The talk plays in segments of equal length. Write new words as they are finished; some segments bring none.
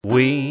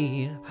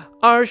We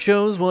are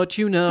shows what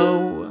you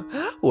know.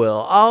 We'll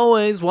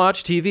always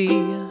watch TV.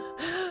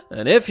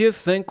 And if you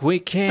think we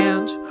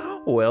can't,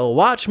 we'll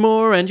watch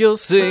more and you'll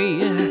see.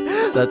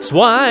 That's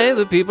why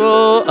the people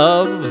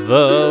of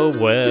the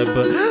web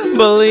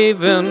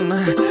believe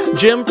in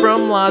Jim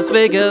from Las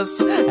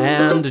Vegas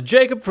and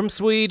Jacob from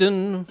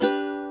Sweden.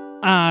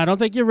 I don't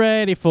think you're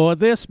ready for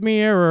this,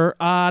 mirror.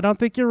 I don't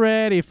think you're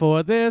ready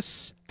for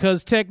this.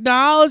 'Cause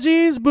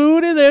technology's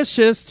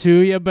bootylicious to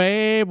you,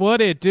 babe. What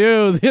it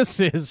do?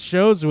 This is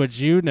Shows What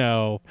You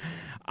Know.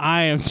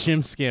 I am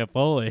Jim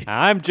Scampoli.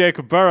 I'm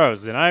Jacob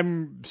Burrows, and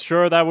I'm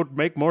sure that would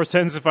make more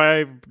sense if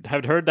I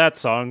had heard that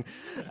song.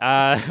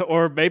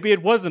 Or maybe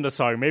it wasn't a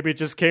song. Maybe it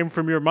just came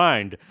from your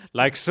mind.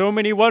 Like so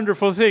many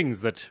wonderful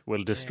things that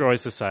will destroy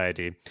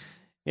society.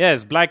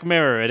 Yes, Black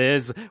Mirror it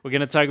is. We're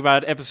going to talk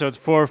about episodes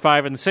 4,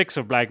 5, and 6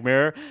 of Black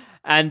Mirror.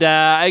 And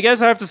I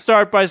guess I have to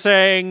start by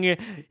saying,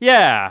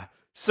 yeah.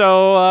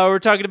 So we're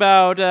talking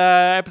about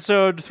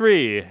episode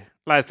 3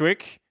 last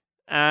week.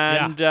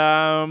 And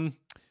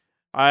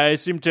I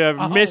seem to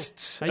have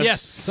missed...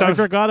 Yes, I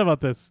forgot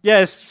about this.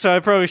 Yes, so I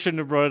probably shouldn't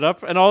have brought it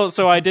up. And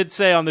also I did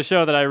say on the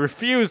show that I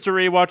refuse to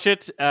rewatch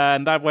it,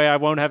 and that way I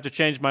won't have to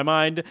change my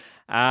mind.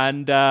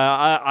 And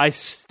I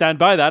stand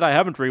by that. I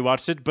haven't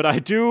rewatched it, but I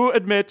do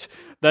admit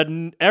that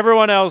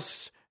everyone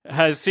else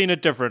has seen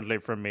it differently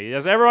from me.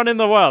 As everyone in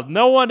the world,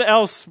 no one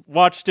else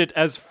watched it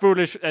as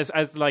foolish,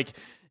 as like...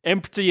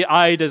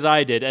 empty-eyed as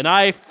I did, and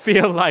I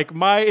feel like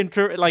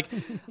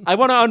I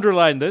want to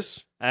underline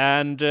this,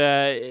 and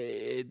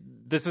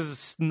this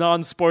is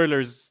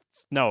non-spoilers.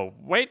 No,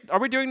 wait, are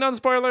we doing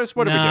non-spoilers?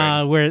 What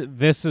are we doing?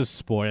 This is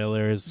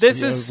spoilers.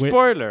 This is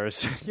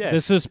spoilers. Yes,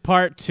 this is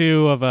part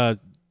 2 of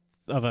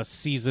a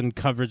season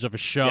coverage of a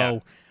show. Yeah.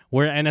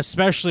 And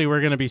especially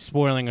we're going to be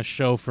spoiling a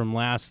show from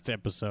last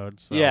episode.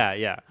 So.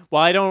 Yeah.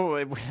 Well, I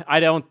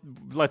don't,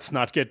 let's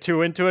not get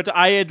too into it.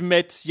 I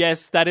admit,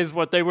 yes, that is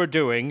what they were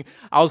doing.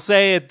 I'll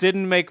say it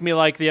didn't make me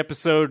like the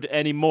episode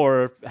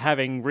anymore,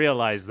 having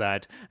realized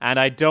that. And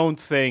I don't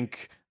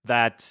think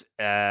that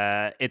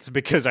it's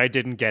because I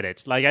didn't get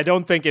it. Like, I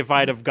don't think if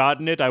I'd have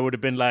gotten it, I would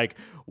have been like,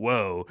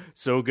 whoa,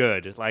 so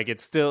good. Like,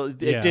 it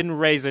didn't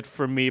raise it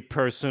for me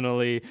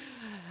personally.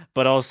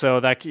 But also,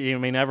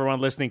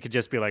 everyone listening could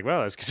just be like,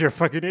 well, that's because you're a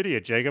fucking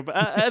idiot, Jacob.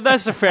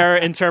 That's a fair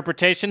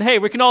interpretation. Hey,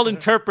 we can all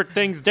interpret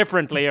things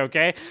differently,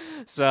 okay?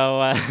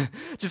 So,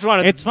 just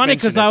wanted to It's funny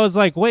because I was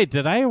like, wait,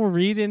 did I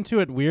read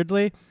into it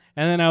weirdly?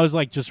 And then I was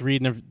like just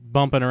reading,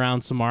 bumping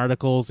around some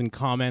articles and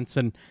comments,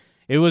 and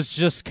it was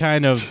just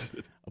kind of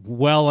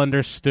well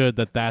understood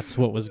that that's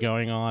what was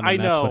going on, and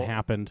that's what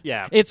happened.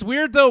 Yeah. It's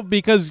weird, though,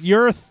 because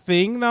your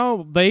thing,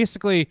 though,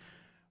 basically...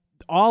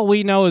 all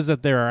we know is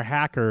that there are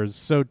hackers,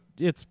 so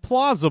it's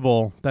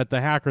plausible that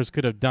the hackers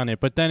could have done it.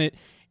 But then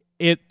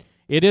it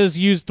is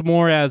used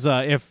more as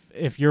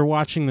if you're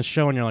watching the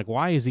show and you're like,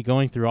 why is he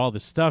going through all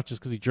this stuff just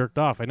because he jerked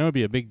off? I know it'd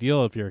be a big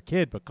deal if you're a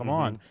kid, but come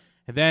on.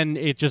 And then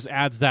it just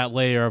adds that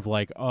layer of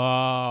like,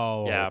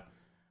 oh,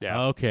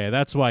 yeah, okay,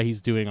 that's why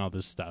he's doing all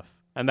this stuff.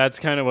 And that's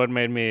kind of what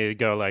made me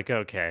go like,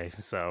 okay,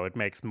 so it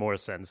makes more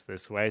sense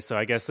this way. So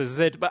I guess this is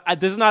it. But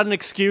this is not an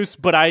excuse,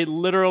 but I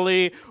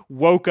literally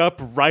woke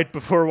up right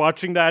before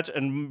watching that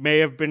and may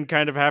have been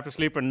kind of half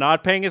asleep and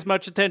not paying as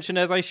much attention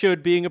as I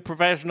should, being a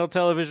professional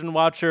television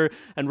watcher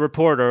and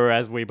reporter,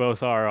 as we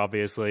both are,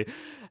 obviously.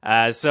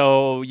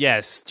 So,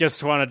 yes,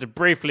 just wanted to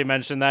briefly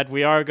mention that.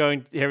 We are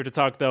here to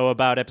talk, though,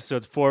 about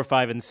episodes 4,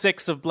 5, and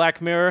 6 of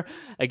Black Mirror.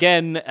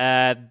 Again,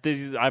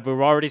 I've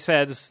already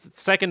said, the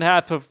second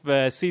half of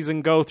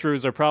season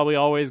go-throughs are probably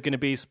always going to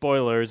be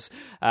spoilers.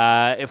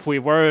 If we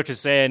were to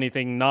say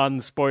anything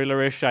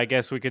non-spoilerish, I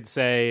guess we could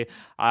say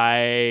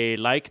I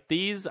liked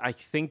these. I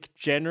think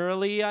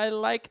generally I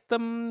liked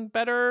them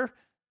better.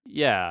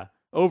 Yeah.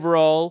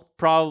 Overall,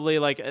 probably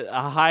like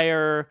a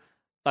higher...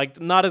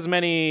 like, not as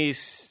many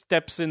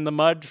steps in the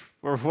mud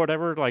or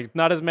whatever. Like,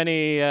 not as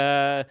many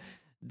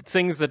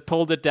things that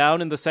pulled it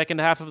down in the second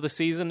half of the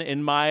season,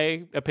 in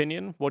my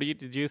opinion.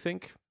 Did you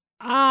think?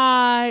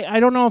 I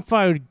don't know if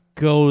I would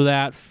go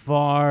that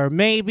far.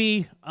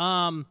 Maybe.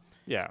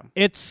 Yeah.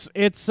 It's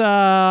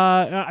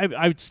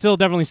I would still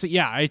definitely say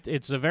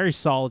it's a very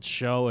solid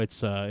show.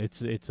 It's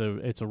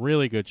a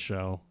really good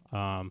show.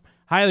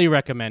 Highly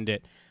recommend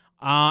it.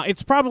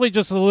 It's probably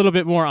just a little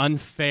bit more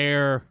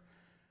unfair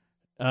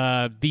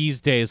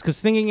these days, because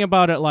thinking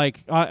about it,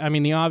 like,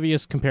 the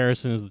obvious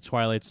comparison is the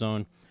Twilight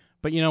Zone,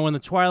 but when the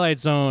Twilight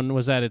Zone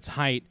was at its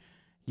height,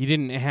 you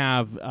didn't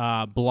have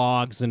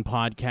blogs and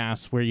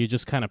podcasts where you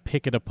just kind of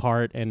pick it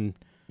apart, and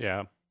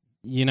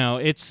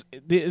it's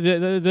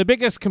the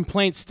biggest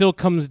complaint still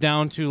comes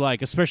down to,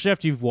 like, especially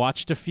after you've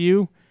watched a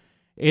few,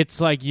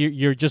 it's like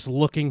you're just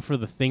looking for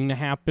the thing to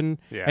happen,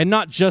 and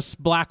not just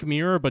Black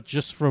Mirror, but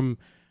just from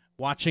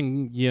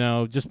watching,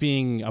 just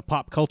being a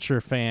pop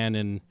culture fan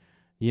and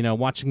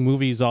watching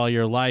movies all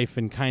your life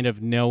and kind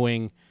of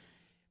knowing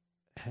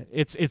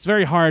it's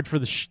very hard for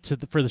the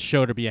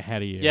show to be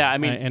ahead of you. Yeah,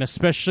 and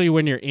especially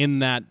when you're in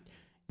that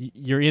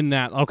you're in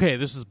that. Okay,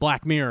 this is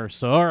Black Mirror.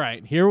 So all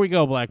right, here we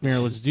go, Black Mirror.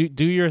 Let's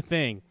do your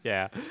thing.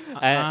 Yeah,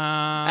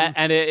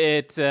 and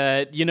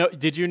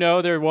did you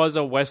know there was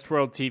a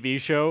Westworld TV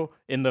show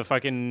in the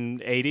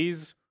fucking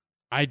 80s?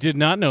 I did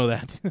not know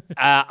that.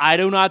 I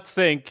do not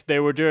think they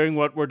were doing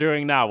what we're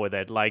doing now with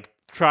it, like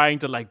trying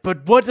to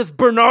but what does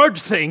Bernard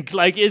think?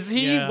 Like, is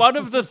he one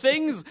of the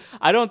things?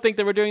 I don't think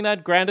they were doing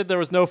that. Granted, there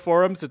was no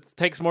forums. It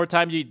takes more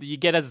time. You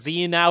get a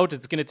zine out.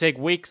 It's going to take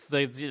weeks.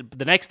 The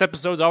next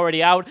episode's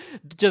already out.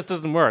 It just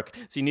doesn't work.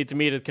 So you need to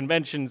meet at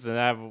conventions and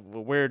have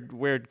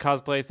weird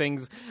cosplay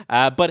things.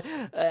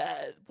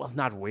 Well,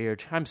 not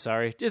weird. I'm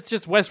sorry. It's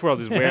just Westworld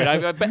is weird.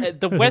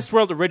 The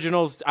Westworld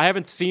originals, I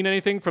haven't seen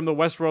anything from the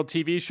Westworld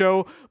TV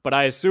show, but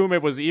I assume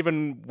it was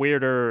even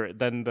weirder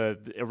than the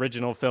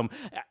original film.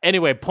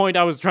 Anyway, point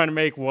I was trying to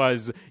make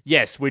was,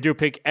 yes, we do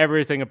pick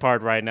everything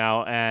apart right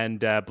now, and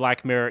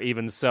Black Mirror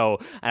even so.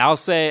 And I'll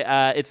say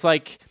it's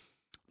like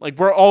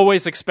we're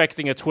always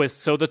expecting a twist,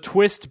 so the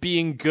twist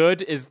being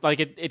good is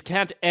it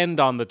can't end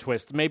on the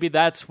twist. Maybe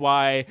that's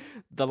why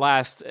the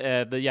last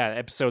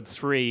episode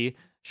 3,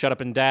 Shut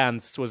Up and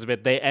Dance, was a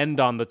bit, they end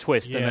on the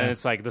twist, and then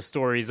it's like the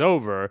story's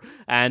over.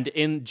 And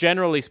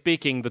generally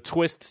speaking, the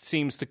twist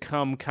seems to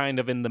come kind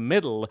of in the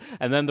middle,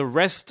 and then the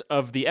rest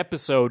of the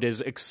episode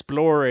is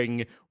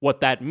exploring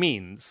what that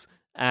means.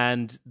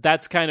 And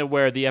that's kind of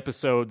where the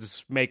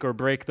episodes make or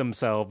break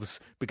themselves,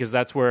 because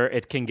that's where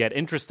it can get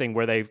interesting,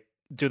 where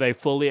they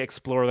fully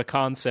explore the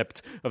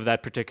concept of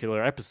that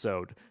particular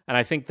episode. And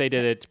I think they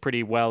did it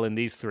pretty well in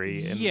these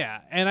 3.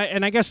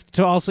 And I guess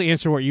to also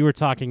answer what you were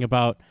talking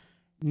about,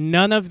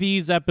 none of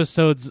these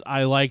episodes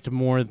I liked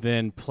more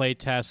than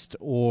Playtest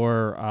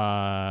or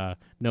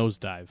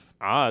Nosedive.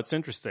 That's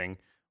interesting.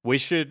 We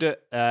should,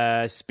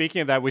 speaking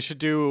of that, we should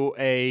do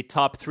a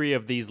top 3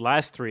 of these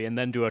last 3 and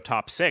then do a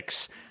top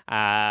 6.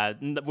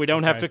 We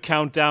don't have to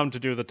count down to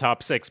do the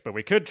top 6, but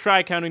we could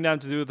try counting down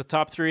to do the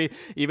top 3,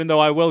 even though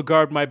I will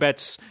guard my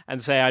bets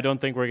and say I don't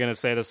think we're going to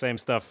say the same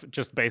stuff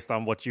just based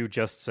on what you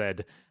just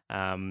said.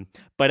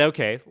 But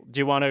okay,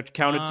 do you want to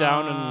count it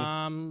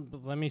down?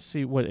 Let me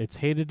see what it's.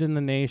 Hated in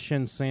the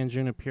Nation, San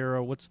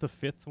Junipero. What's the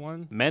 5th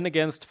one? Men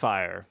Against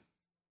Fire.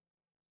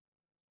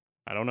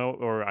 I don't know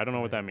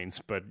what that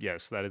means, but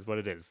yes, that is what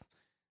it is.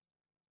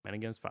 Men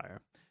Against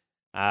Fire.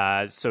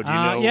 So do you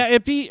know? Yeah,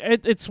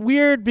 it's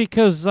weird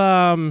because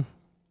well,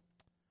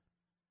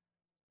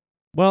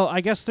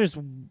 I guess there's.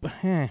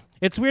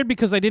 It's weird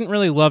because I didn't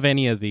really love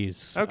any of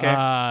these.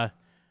 Okay.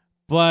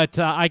 But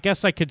I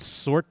guess I could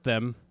sort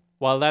them.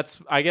 Well,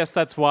 I guess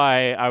that's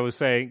why I was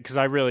saying, because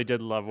I really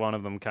did love one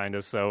of them, kind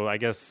of. So I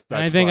guess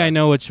that's. I think why. I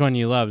know which one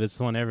you loved. It's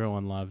the one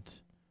everyone loved.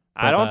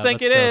 But, I don't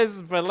think it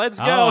is, but let's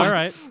go. All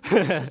right.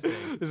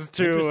 This is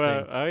too.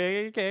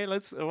 Okay.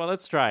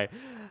 Let's try.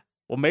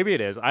 Well, maybe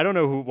it is. I don't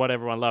know what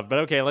everyone loved, but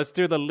okay, let's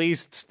do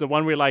the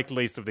one we liked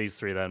least of these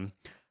 3 then.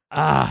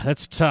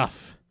 That's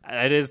tough.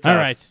 It is tough. All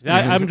right,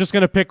 I'm just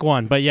gonna pick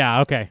one, but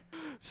yeah, okay.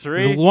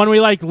 3. The one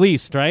we liked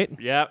least, right?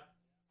 Yep.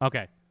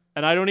 Okay.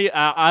 And I don't.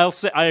 I'll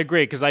say I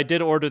agree because I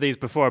did order these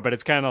before, but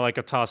it's kind of like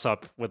a toss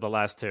up with the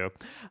last 2.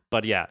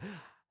 But yeah,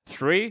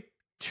 3,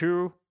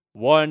 2,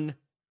 1.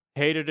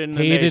 Hated in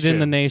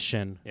the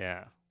Nation.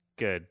 Yeah,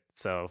 good.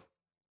 So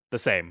the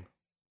same.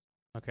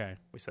 Okay,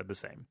 we said the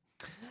same.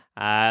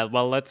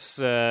 Well, let's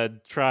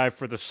try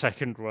for the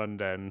second one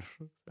then.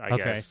 I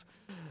guess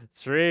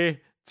 3,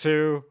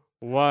 2,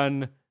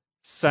 1.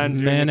 San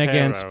Junipero. Men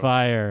Against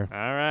Fire. All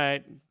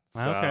right.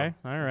 So. Okay.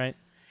 All right.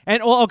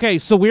 And okay.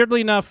 So weirdly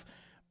enough,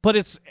 but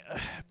it's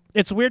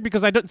weird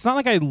because it's not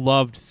like I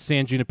loved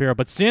San Junipero,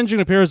 but San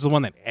Junipero is the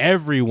one that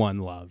everyone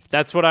loved.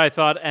 That's what I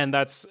thought, and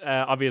that's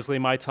obviously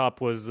my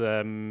top was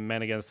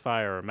Men Against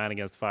Fire or Man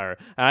Against Fire.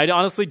 And I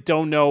honestly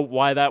don't know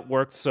why that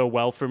worked so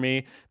well for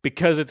me,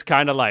 because it's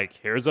kind of like,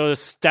 here's a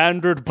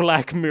standard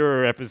Black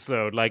Mirror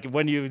episode. Like,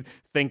 when you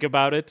think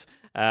about it,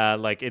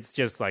 it's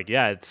just like,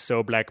 yeah, it's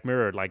so Black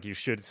Mirror. Like, you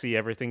should see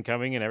everything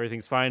coming and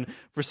everything's fine.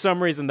 For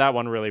some reason, that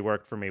one really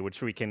worked for me,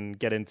 which we can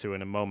get into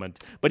in a moment.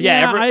 But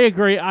yeah, I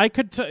agree.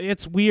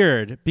 It's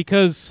weird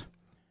because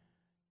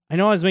I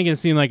know I was making it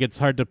seem like it's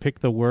hard to pick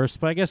the worst,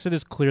 but I guess it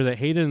is clear that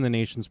Hated in the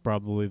Nation's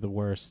probably the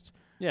worst.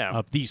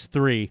 Of these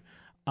 3.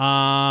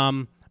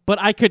 But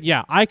I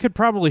could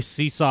probably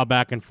seesaw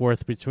back and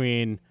forth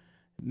between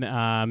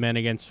Men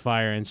Against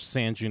Fire and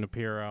San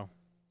Junipero.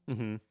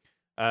 Mm-hmm.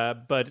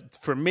 But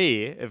for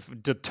me, if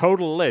the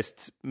total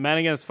list, Man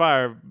Against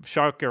Fire,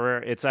 shocker,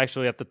 it's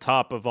actually at the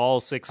top of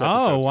all 6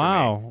 episodes. Oh,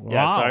 wow. For me.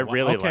 Yeah, so I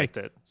really liked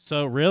it.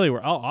 So really,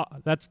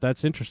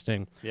 that's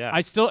interesting. Yeah.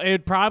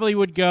 It probably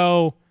would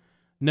go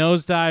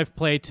Nosedive,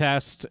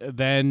 Playtest,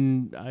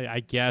 then I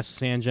guess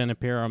San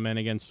Junipero, Men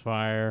Against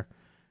Fire,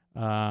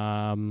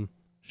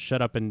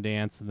 Shut Up and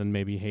Dance, and then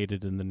maybe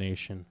Hated in the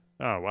Nation.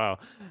 Oh, wow.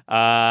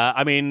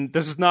 I mean,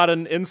 this is not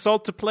an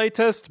insult to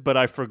Playtest, but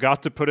I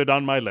forgot to put it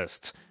on my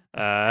list.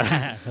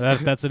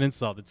 That's an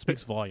insult. It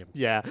speaks volumes.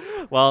 Yeah.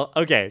 Well,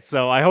 okay.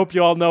 So I hope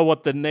you all know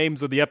what the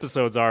names of the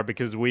episodes are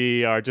because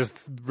we are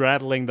just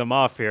rattling them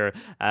off here.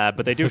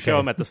 But they do show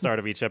them at the start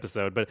of each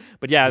episode. But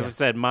yeah, as I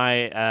said,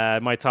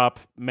 my top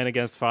Men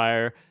Against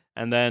Fire,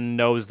 and then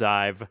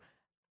Nosedive,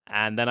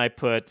 and then I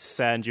put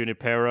San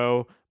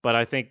Junipero. But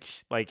I think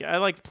I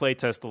liked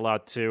Playtest a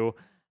lot too.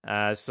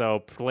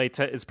 So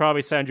Playtest, it's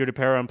probably San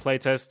Junipero and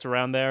Playtest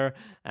around there,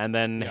 and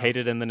then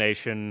Hated in the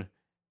Nation.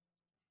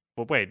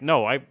 Well, wait,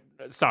 no,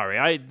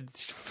 sorry,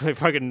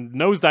 fucking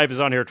Nosedive is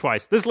on here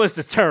twice. This list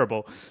is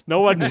terrible. No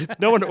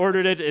one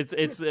ordered it.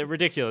 It's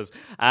ridiculous.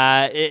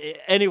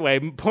 Anyway,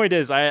 point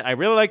is, I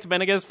really liked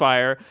Men Against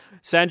Fire.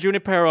 San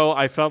Junipero,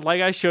 I felt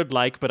like I should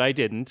like, but I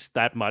didn't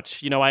that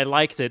much. I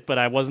liked it, but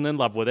I wasn't in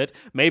love with it.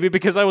 Maybe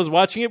because I was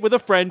watching it with a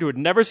friend who had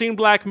never seen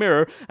Black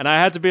Mirror, and I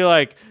had to be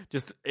like,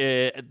 just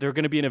they're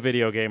going to be in a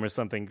video game or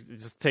something.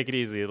 Just take it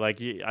easy.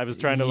 I was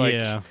trying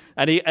to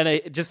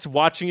and just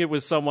watching it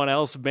with someone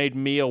else made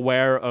me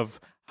aware of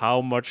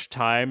how much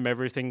time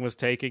everything was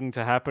taking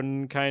to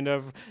happen, kind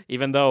of,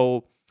 even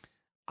though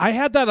I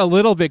had that a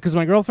little bit because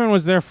my girlfriend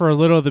was there for a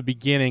little at the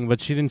beginning, but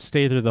she didn't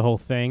stay through the whole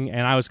thing,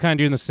 and I was kind of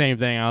doing the same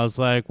thing. I was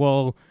like,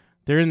 well,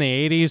 they're in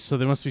the 80s, so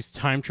there must be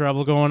time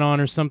travel going on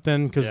or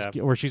something,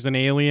 or she's an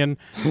alien.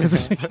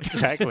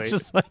 Exactly. It's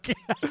just like,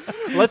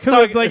 let's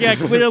talk.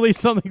 Clearly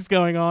something's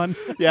going on.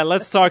 Yeah,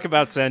 let's talk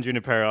about San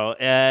Junipero.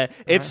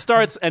 It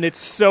starts, and it's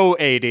so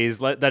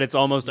 80s that it's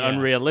almost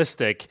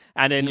unrealistic.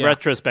 And in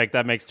retrospect,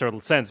 that makes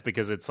total sense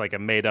because it's like a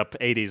made-up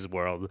 80s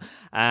world.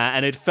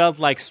 And it felt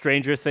like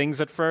Stranger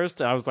Things at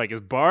first. I was like,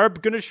 is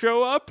Barb going to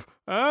show up?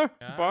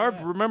 Barb?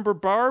 Remember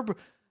Barb?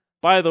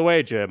 By the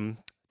way, Jim,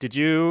 did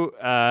you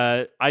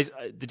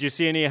did you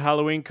see any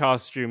Halloween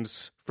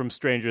costumes from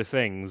Stranger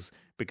Things?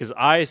 Because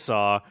I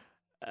saw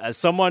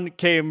someone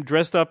came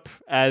dressed up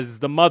as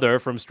the mother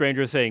from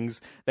Stranger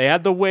Things. They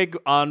had the wig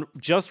on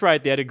just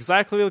right. They had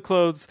exactly the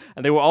clothes,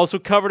 and they were also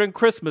covered in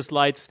Christmas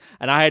lights,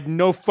 and I had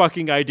no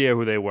fucking idea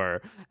who they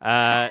were.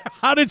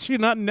 How did you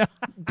not know?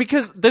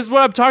 Because this is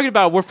what I'm talking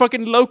about. We're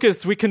fucking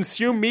locusts. We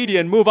consume media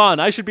and move on.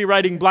 I should be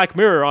writing Black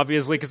Mirror,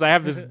 obviously, because I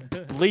have this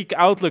bleak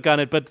outlook on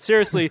it. But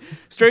seriously,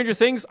 Stranger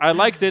Things, I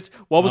liked it.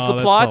 What was the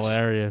plot? That's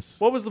hilarious.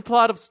 What was the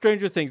plot of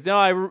Stranger Things? No,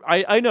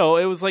 I know.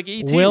 It was like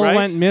E.T., Will right?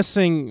 went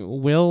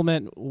missing. Will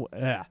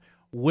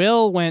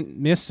went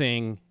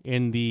missing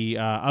in the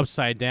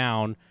Upside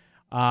Down.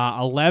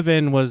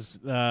 11 was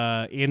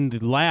in the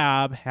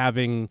lab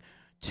having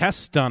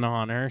tests done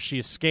on her. She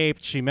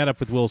escaped. She met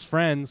up with Will's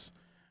friends.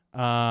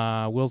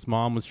 Will's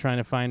mom was trying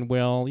to find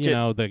Will.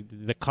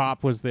 The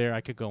cop was there.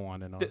 I could go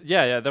on and on.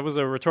 Yeah, that was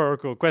a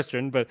rhetorical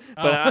question, but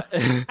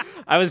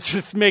I was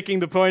just making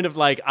the point of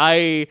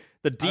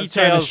the details. I was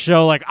trying to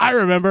show I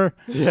remember.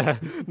 Yeah,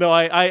 no,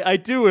 I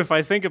do if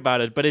I think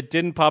about it, but it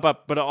didn't pop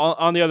up. But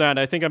on the other hand,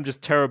 I think I'm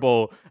just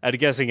terrible at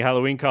guessing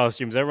Halloween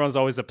costumes. Everyone's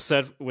always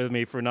upset with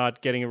me for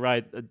not getting it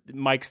right.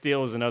 Mike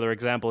Steele is another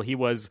example. He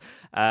was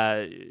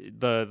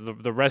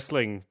the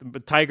wrestling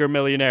Tiger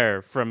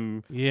Millionaire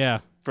from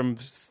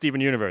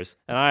Steven Universe,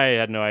 and I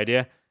had no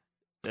idea.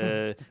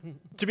 To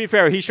be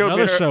fair, he showed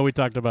another show we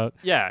talked about.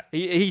 Yeah,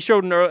 he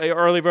showed an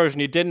early version.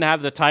 He didn't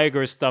have the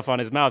tiger stuff on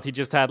his mouth. He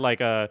just had like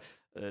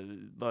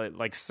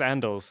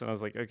sandals, and I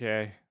was like,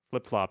 okay,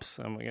 flip flops.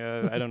 I'm like,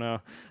 I don't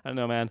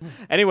know, man.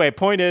 Anyway,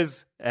 point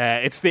is,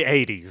 it's the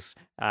 80s.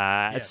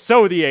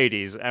 So the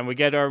 80s, and we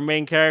get our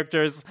main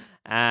characters,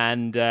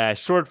 and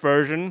short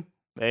version,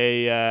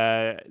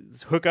 they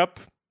hook up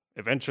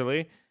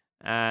eventually.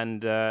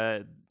 And,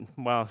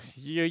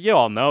 you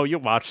all know, you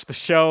watch the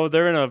show.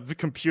 They're in a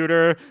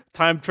computer,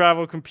 time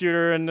travel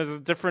computer, and there's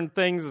different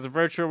things. There's a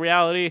virtual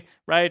reality,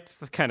 right?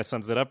 That kind of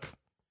sums it up.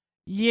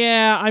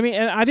 Yeah, I mean,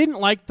 and I didn't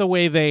like the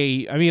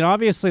way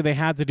obviously they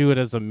had to do it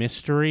as a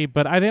mystery,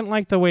 but I didn't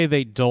like the way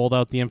they doled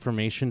out the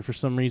information for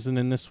some reason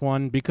in this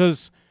one,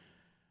 because,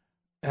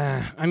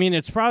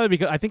 it's probably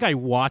because I think I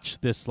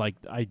watched this,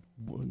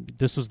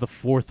 this was the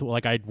fourth,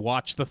 I'd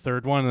watched the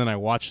third one, and then I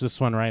watched this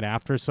one right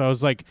after, so I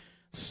was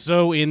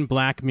so in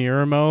Black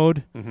Mirror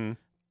mode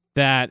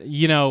that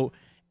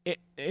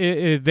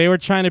they were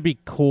trying to be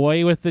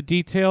coy with the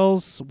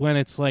details when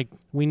it's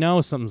we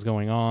know something's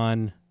going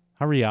on.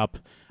 Hurry up,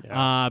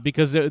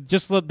 because they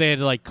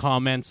had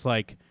comments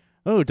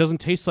oh, it doesn't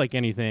taste like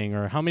anything,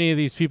 or how many of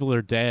these people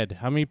are dead?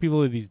 How many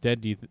people are these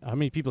dead? How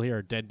many people here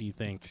are dead? Do you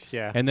think?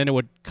 Yeah, and then it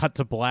would cut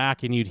to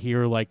black, and you'd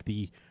hear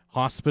the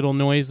hospital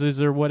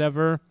noises or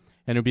whatever,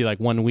 and it'd be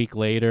 1 week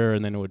later,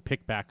 and then it would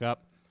pick back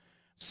up.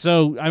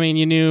 So,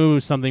 you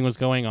knew something was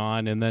going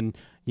on, and then,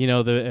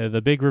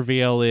 the big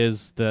reveal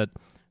is that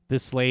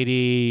this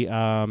lady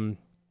had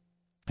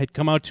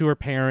come out to her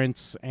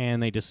parents,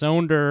 and they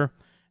disowned her,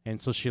 and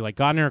so she,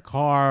 got in her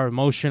car,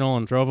 emotional,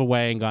 and drove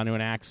away and got into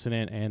an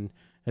accident, and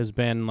has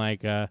been,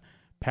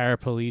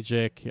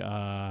 paraplegic.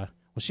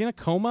 Was she in a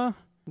coma?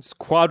 It's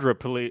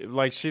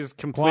quadriplegic. She's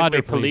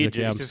completely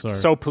pelagic. Yeah, she's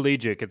so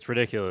pelagic, it's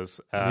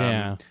ridiculous.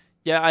 Yeah,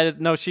 I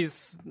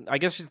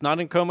guess she's not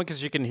in coma because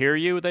she can hear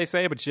you, they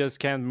say, but she just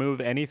can't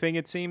move anything,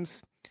 it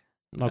seems.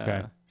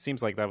 Okay.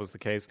 Seems like that was the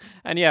case.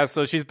 And yeah,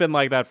 so she's been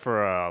like that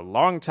for a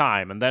long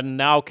time, and then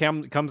now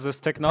comes this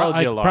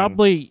technology along.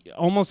 Probably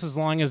almost as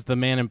long as the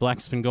Man in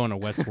Black's been going to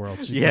Westworld.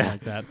 She's been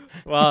like that.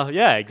 Well,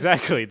 yeah,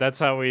 exactly. That's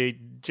how we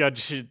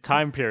judge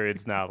time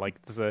periods now. Like,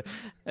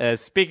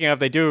 speaking of,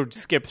 they do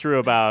skip through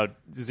about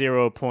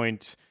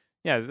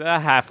a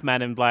half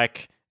Man in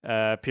Black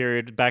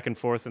period back and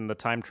forth in the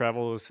time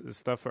travel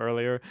stuff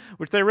earlier,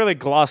 which they really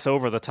gloss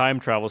over the time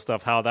travel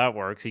stuff, how that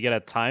works. You get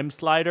a time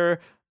slider,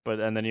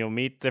 and then you'll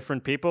meet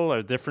different people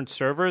or different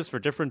servers for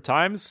different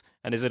times.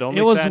 And is it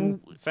only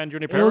San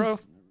Junipero? It was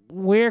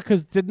weird,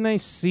 because didn't they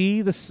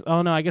see this?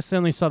 Oh, no, I guess they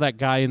only saw that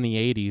guy in the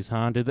 80s,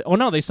 huh? Did they? Oh,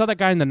 no, they saw that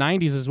guy in the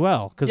 90s as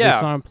well, because they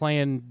saw him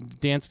playing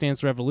Dance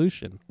Dance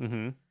Revolution.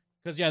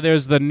 Because,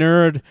 there's the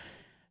nerd...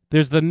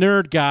 There's the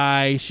nerd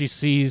guy she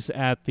sees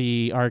at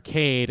the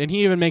arcade, and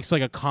he even makes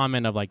like a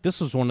comment of like,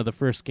 this was one of the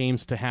first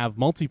games to have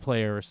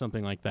multiplayer or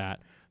something like that.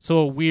 So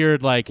a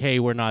weird like, hey,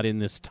 we're not in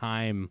this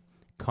time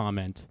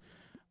comment.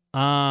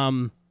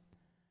 And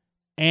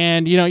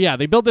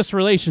they build this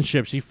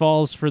relationship. She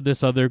falls for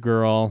this other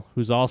girl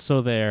who's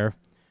also there,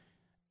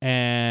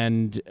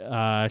 and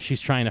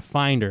she's trying to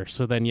find her.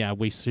 So then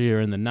we see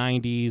her in the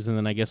 90s, and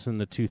then I guess in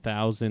the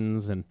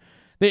 2000s, and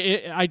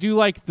I do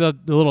like the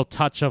little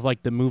touch of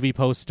like the movie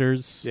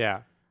posters.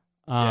 Yeah.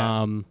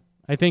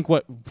 I think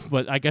what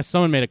I guess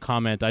someone made a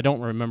comment. I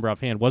don't remember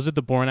offhand. Was it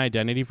the Bourne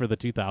Identity for the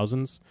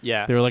 2000s?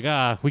 Yeah. They were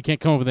like, we can't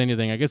come up with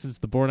anything. I guess it's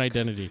the Bourne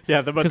Identity.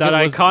 Yeah, that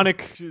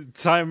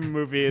iconic time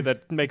movie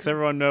that makes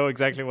everyone know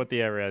exactly what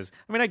the era is.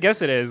 I mean, I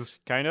guess it is,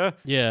 kind of.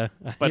 Yeah.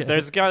 But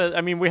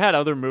we had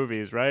other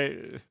movies,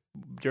 right?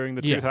 During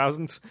the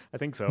 2000s? I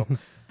think so.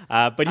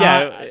 But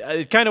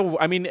it kind of,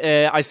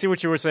 I see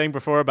what you were saying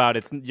before about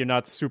you're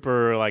not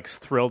super like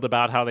thrilled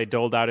about how they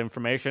doled out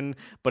information,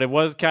 but it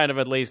was kind of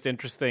at least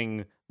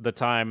interesting the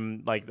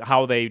time, like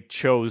how they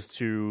chose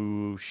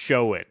to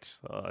show it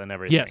and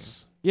everything.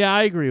 Yes. Yeah,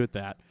 I agree with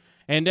that.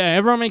 And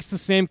everyone makes the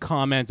same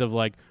comment of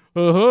like,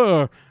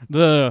 the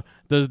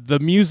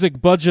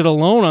music budget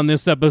alone on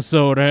this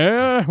episode,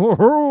 eh?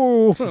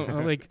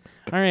 Like,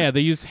 all right, they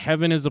used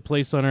heaven as a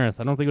place on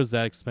earth. I don't think it was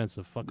that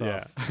expensive. Fuck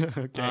off.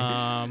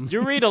 Okay.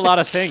 You read a lot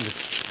of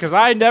things, because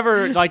I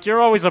never, like,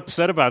 you're always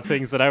upset about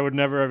things that I would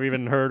never have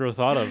even heard or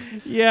thought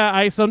of.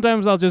 Yeah,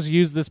 sometimes I'll just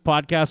use this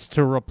podcast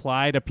to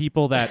reply to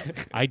people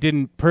that I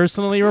didn't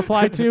personally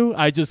reply to.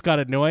 I just got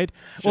annoyed.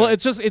 Sure. Well,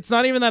 it's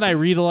not even that I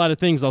read a lot of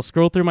things. I'll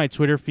scroll through my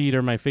Twitter feed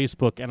or my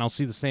Facebook, and I'll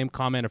see the same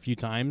comment a few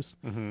times.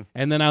 Mm-hmm.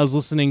 And then I was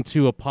listening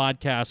to a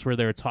podcast where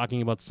they were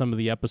talking about some of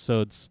the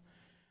episodes.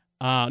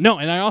 And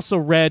I also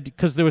read,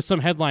 because there was some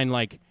headline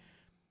like,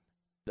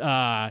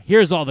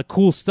 here's all the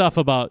cool stuff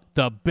about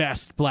the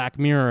best Black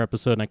Mirror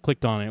episode, and I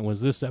clicked on it. It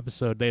was this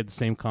episode. They had the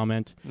same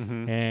comment.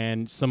 Mm-hmm.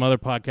 And some other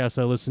podcasts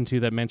I listened to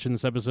that mentioned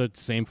this episode,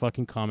 same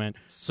fucking comment.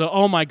 So,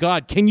 oh my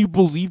God, can you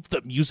believe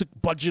the music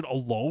budget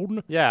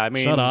alone? Yeah, I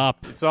mean, shut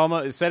up. It's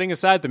almost, setting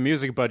aside the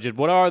music budget,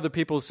 what are the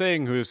people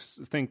saying who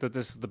think that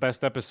this is the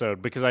best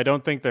episode? Because I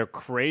don't think they're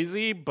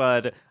crazy,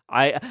 but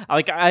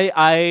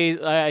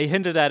I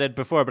hinted at it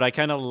before, but I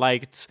kind of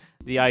liked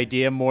the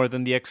idea more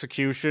than the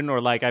execution, or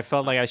like I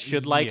felt like I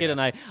should like it,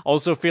 and I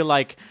also feel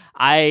like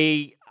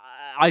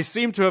I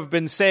seem to have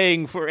been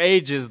saying for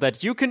ages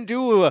that you can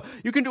do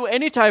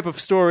any type of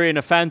story in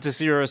a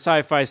fantasy or a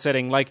sci-fi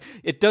setting. Like,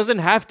 it doesn't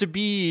have to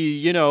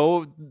be, a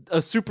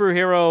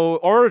superhero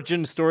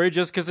origin story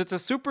just because it's a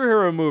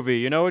superhero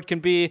movie. It can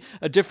be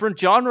a different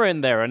genre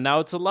in there, and now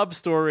it's a love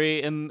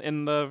story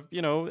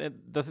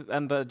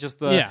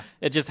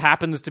it just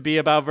happens to be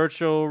about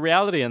virtual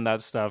reality and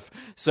that stuff.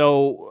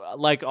 So,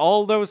 like,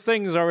 all those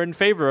things are in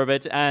favor of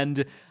it,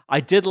 and I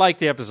did like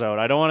the episode.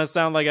 I don't want to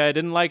sound like I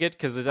didn't like it,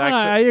 because it's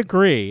actually... I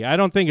agree. I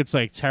don't think it's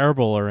like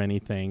terrible or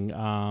anything.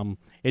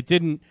 It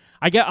didn't...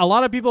 I get a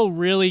lot of people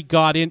really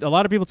got in. A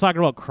lot of people talking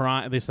about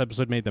cry. This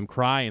episode made them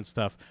cry and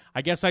stuff.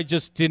 I guess I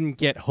just didn't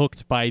get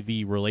hooked by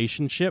the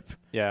relationship.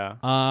 Yeah.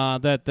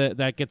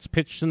 That gets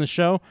pitched in the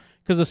show,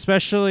 because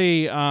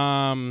especially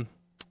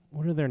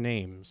what are their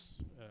names?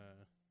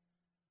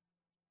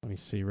 Let me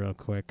see real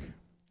quick.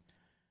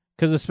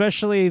 Because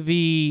especially it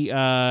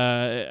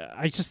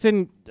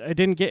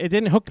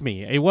didn't hook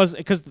me. It was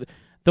because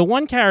the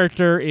one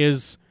character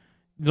is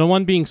the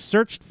one being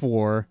searched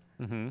for.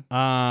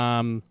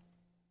 Mm-hmm.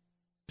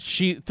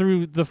 She,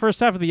 through the first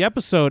half of the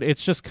episode,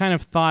 it's just kind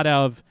of thought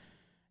of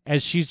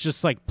as she's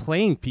just like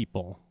playing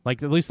people.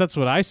 Like, at least that's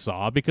what I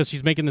saw, because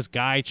she's making this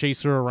guy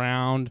chase her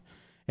around,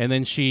 and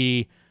then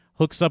she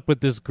hooks up with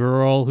this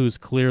girl who's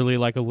clearly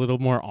like a little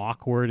more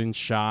awkward and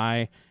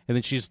shy, and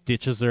then she just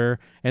ditches her,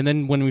 and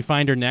then when we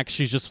find her next,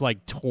 she's just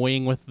like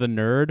toying with the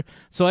nerd.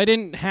 So I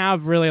didn't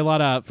have really a lot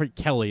of, for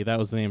Kelly, that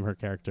was the name of her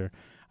character,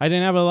 I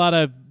didn't have a lot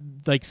of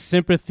like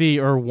sympathy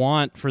or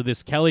want for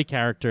this Kelly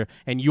character,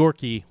 and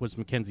Yorkie was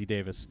Mackenzie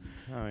Davis.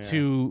 Oh, yeah.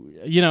 To,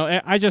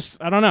 I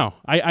don't know,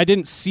 I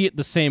didn't see it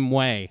the same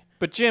way.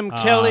 But Jim,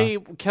 Kelly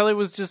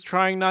was just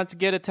trying not to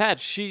get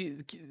attached.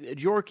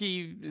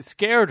 Yorkie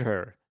scared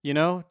her.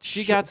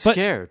 She got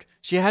scared.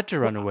 She had to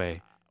run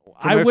away.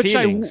 From her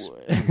feelings.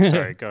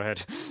 Sorry, go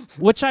ahead.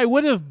 Which I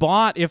would have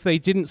bought if they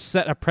didn't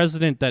set a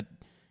precedent that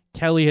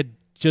Kelly had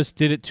just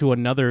did it to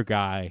another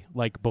guy,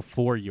 like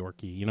before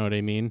Yorkie. You know what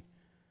I mean?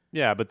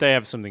 Yeah, but they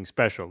have something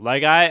special.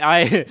 Like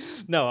I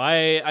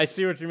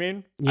see what you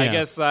mean. Yeah. I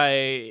guess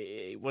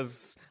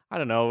I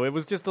don't know, it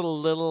was just a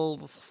little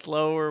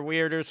slow or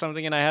weird or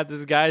something, and I had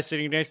this guy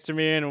sitting next to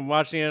me and I'm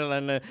watching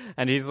it,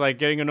 and he's like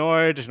getting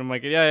annoyed, and I'm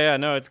like, yeah,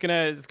 no, it's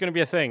gonna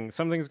be a thing.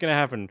 Something's gonna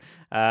happen.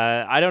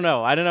 I don't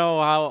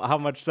know how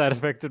much that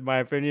affected my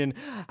opinion.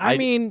 I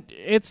mean,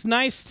 it's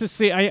nice to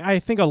see. I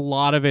think a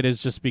lot of it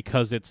is just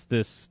because it's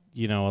this,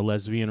 a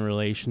lesbian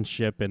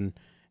relationship, and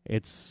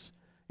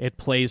it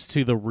plays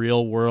to the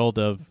real world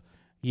of,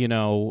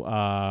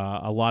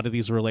 a lot of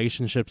these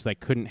relationships that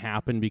couldn't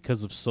happen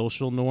because of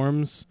social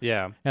norms.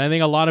 Yeah. And I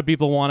think a lot of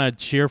people want to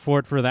cheer for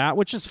it for that,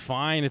 which is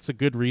fine. It's a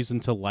good reason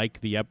to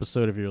like the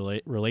episode if you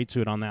relate to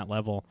it on that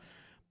level.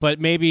 But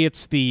maybe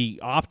it's the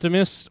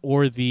optimist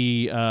or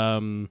the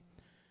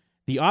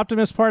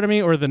optimist part of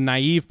me or the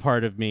naive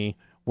part of me,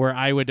 where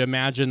I would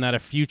imagine that a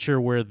future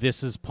where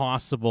this is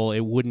possible, it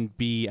wouldn't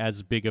be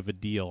as big of a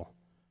deal.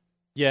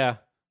 Yeah,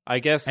 I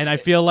guess. And I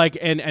feel like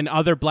and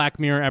other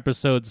Black Mirror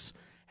episodes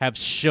have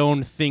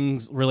shown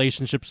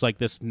relationships like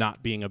this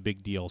not being a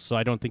big deal. So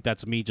I don't think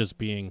that's me just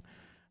being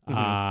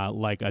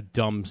like a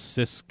dumb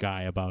cis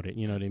guy about it.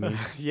 You know what I mean?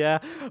 Yeah.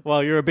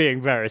 Well, you're being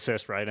very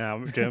cis right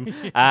now, Jim.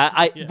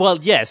 Well,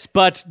 yes,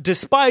 but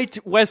despite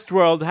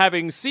Westworld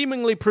having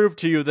seemingly proved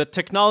to you that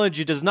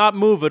technology does not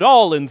move at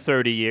all in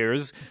 30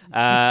 years,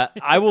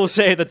 I will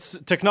say that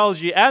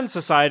technology and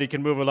society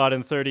can move a lot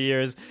in 30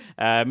 years.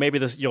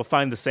 Maybe you'll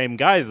find the same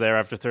guys there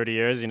after 30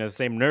 years, the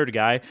same nerd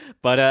guy.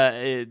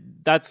 But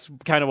that's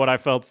kind of what I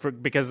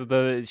felt because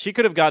she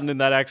could have gotten in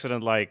that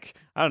accident like,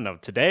 I don't know,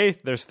 today.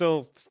 There's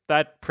still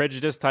that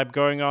prejudice type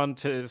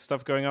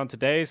stuff going on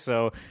today.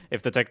 So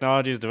if the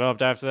technology is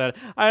developed after that,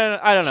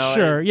 I don't know.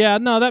 Sure, yeah,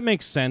 no, that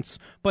makes sense.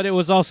 But it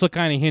was also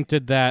kind of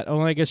hinted that,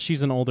 I guess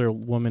she's an older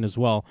woman as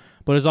well.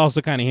 But it was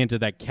also kind of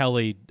hinted that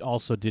Kelly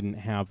also didn't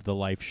have the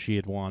life she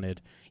had wanted.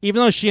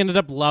 Even though she ended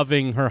up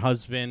loving her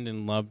husband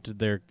and loved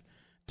their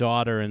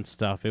daughter and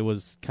stuff, it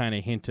was kind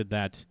of hinted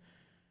that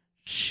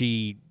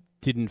she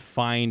didn't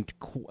find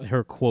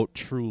her, quote,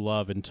 true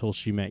love until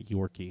she met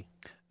Yorkie.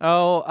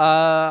 Oh,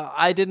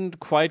 I didn't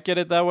quite get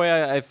it that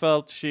way. I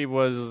felt she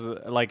was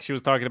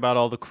talking about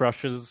all the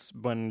crushes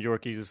when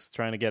Yorkie's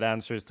trying to get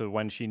answers to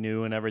when she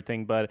knew and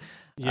everything. But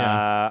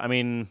yeah, I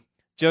mean,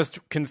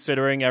 just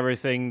considering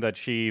everything that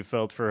she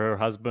felt for her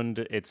husband,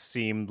 it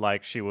seemed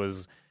like she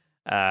was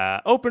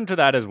open to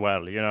that as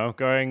well.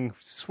 Going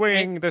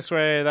swing this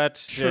way. That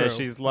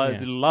she's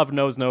love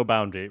knows no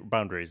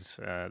boundaries.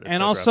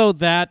 And also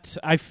that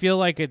I feel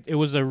like it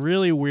was a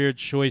really weird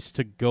choice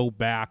to go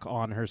back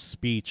on her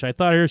speech. I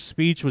thought her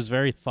speech was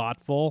very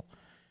thoughtful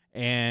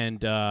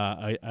and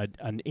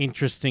an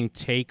interesting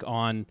take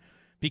on,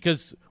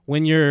 because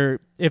when you're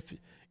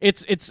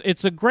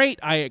it's a great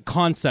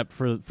concept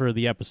for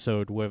the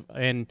episode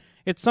and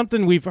it's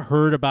something we've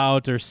heard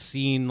about or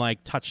seen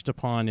like touched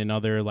upon in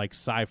other like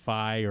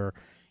sci-fi or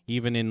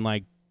even in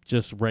like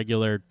just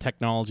regular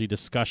technology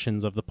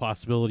discussions of the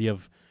possibility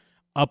of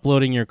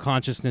uploading your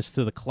consciousness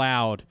to the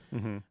cloud.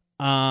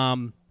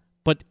 Mm-hmm.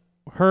 But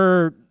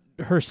her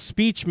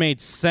speech made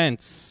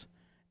sense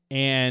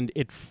and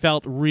it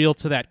felt real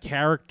to that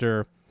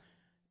character,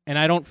 and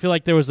I don't feel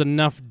like there was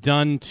enough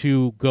done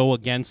to go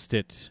against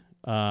it.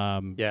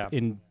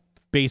 In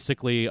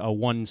basically a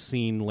one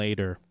scene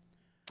later.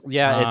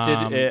 Yeah,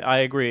 it did. I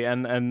agree,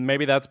 and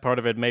maybe that's part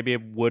of it. Maybe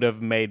it would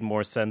have made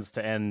more sense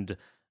to end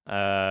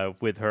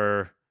with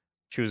her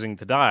choosing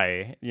to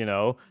die,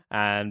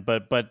 And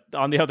but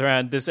on the other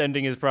hand, this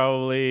ending is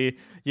probably,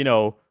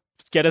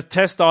 get a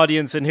test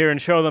audience in here and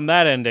show them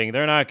that ending.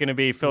 They're not going to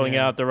be filling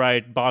out the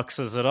right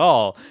boxes at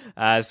all.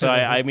 So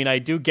I mean, I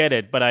do get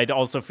it, but I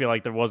also feel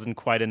like there wasn't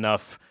quite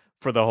enough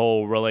for the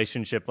whole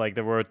relationship. Like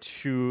they were a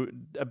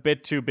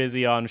bit too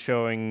busy on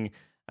showing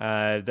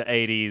the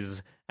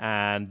 80s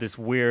and this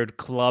weird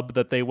club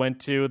that they went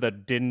to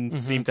that didn't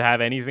seem to have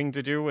anything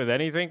to do with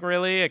anything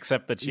really,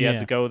 except that she had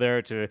to go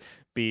there to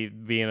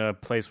be in a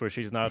place where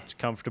she's not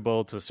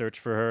comfortable, to search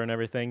for her and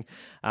everything.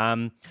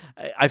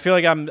 I feel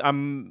like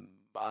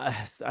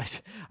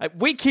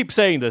we keep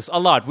saying this a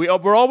lot.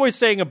 We're always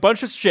saying a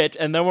bunch of shit,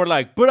 and then we're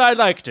like, but I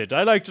liked it.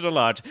 I liked it a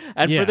lot.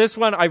 And for this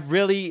one, I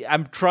really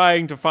am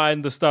trying to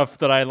find the stuff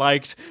that I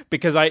liked,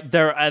 because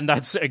and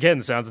that's,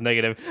 again, sounds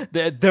negative.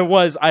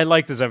 I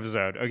like this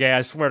episode. Okay,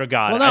 I swear to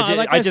God. Well,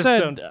 no, I just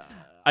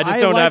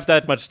don't have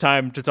that much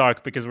time to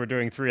talk because we're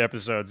doing 3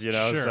 episodes,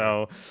 Sure.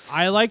 So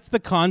I liked the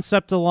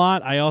concept a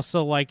lot. I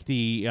also like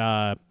the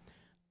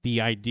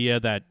idea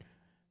that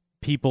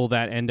people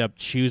that end up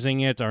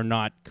choosing it are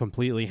not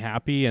completely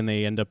happy, and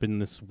they end up in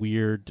this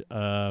weird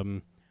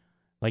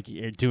like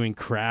you're doing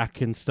crack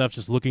and stuff,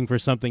 just looking for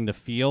something to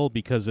feel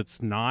because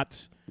it's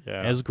not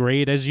as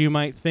great as you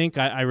might think.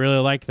 I really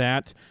like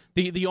that.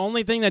 The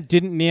only thing that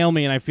didn't nail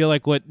me, and I feel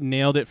like what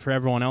nailed it for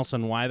everyone else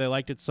and why they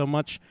liked it so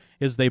much,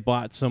 is they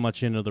bought so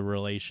much into the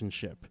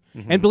relationship.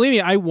 Mm-hmm. And believe me,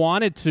 I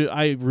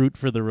root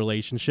for the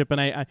relationship,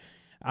 and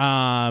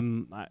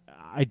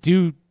I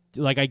do,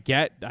 like, I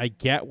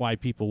get why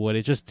people would.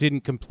 It just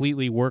didn't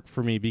completely work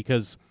for me,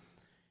 because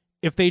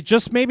if they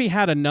just maybe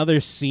had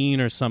another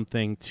scene or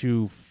something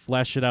to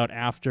flesh it out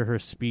after her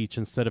speech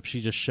instead of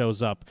she just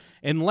shows up,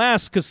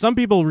 unless, because some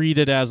people read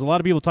it as, a lot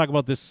of people talk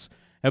about this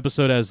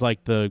episode as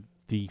like the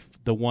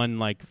one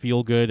like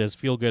feel good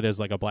as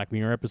like a Black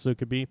Mirror episode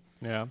could be.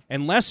 Yeah.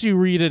 Unless you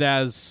read it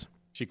as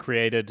she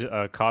created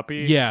a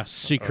copy.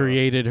 Yes, she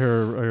created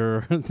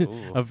her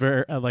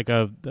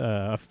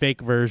a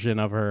fake version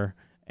of her,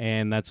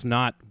 and that's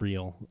not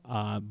real.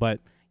 But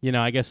you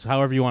know, I guess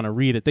however you want to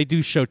read it, they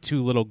do show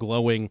two little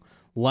glowing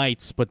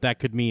lights, but that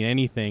could mean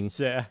anything.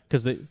 Yeah.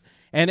 Because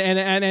and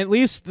at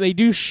least they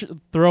do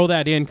throw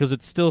that in, because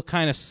it's still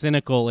kind of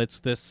cynical. It's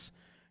this,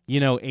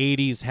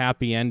 80s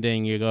happy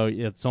ending. You go,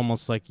 it's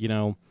almost like,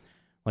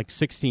 like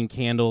 16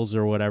 Candles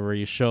or whatever.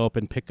 You show up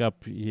and pick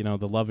up, the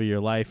love of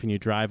your life, and you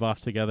drive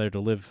off together to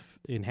live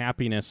in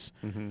happiness.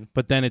 Mm-hmm.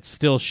 But then it's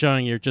still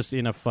showing you're just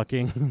in a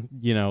fucking,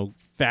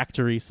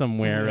 factory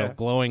somewhere, a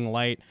glowing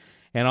light.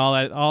 And all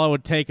it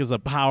would take is a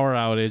power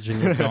outage,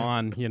 and you're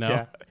gone.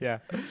 Yeah.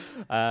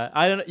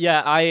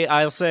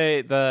 I'll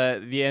say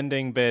the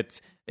ending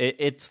bit.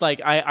 It's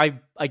like I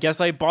guess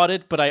I bought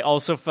it, but I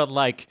also felt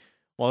like,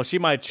 well, she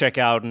might check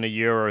out in a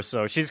year or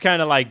so. She's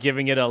kind of like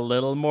giving it a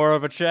little more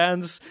of a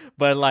chance,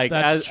 but like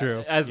that's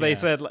true. As they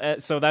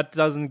said, so that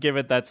doesn't give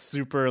it that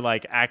super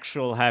like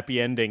actual happy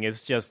ending.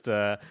 It's just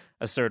a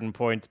certain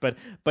point. But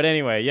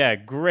anyway, yeah,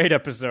 great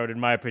episode in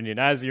my opinion.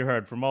 As you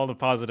heard from all the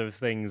positive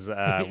things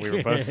we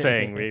were both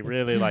saying, we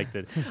really liked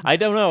it. I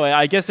don't know.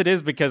 I guess it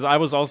is because I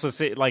was also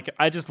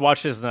I just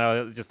watched this and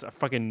I just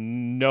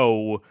fucking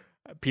know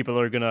people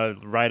are going to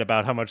write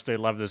about how much they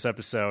love this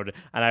episode,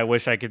 and I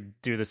wish I could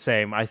do the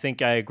same. I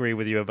think I agree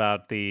with you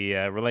about the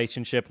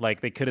relationship.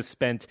 Like, they could have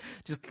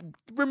just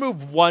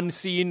remove one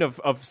scene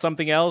of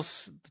something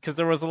else, because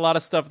there was a lot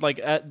of stuff, like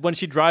when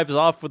she drives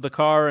off with the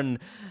car, and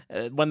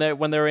when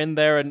they're in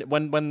there, and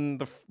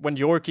when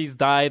Yorkie's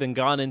died and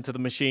gone into the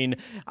machine,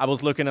 I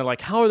was looking at, like,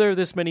 how are there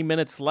this many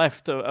minutes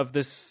left of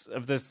this,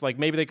 like,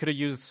 maybe they could have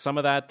used some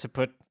of that to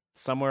put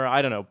somewhere.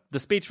 I don't know. The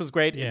speech was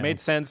great. Yeah. It made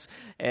sense.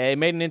 It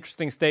made an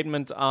interesting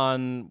statement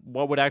on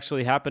what would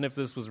actually happen if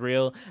this was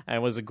real, and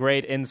it was a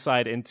great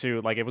insight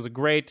into, like, it was a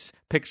great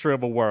picture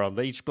of a world.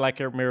 Each Black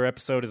Mirror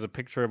episode is a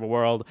picture of a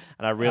world,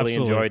 and I really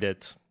enjoyed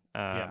it.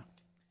 Yeah,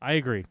 I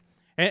agree.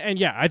 And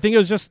yeah, I think it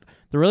was just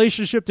the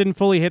relationship didn't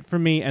fully hit for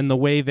me, and the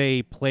way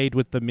they played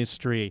with the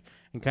mystery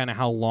and kind of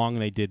how long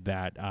they did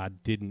that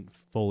didn't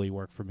fully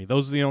work for me.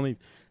 Those are the only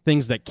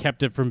things that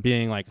kept it from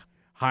being, like,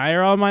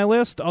 higher on my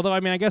list, although I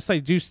mean, I guess I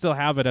do still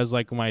have it as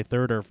like my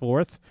third or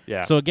fourth.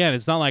 Yeah. So again,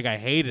 it's not like I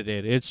hated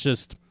it. It's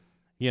just,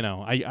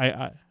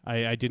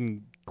 I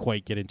didn't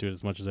quite get into it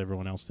as much as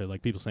everyone else did.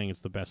 Like, people saying it's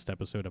the best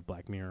episode of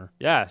Black Mirror.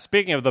 Yeah.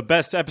 Speaking of the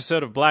best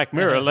episode of Black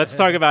Mirror, let's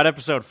talk about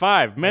episode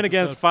 5, Men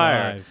Against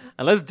Fire,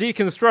 and let's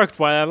deconstruct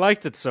why I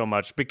liked it so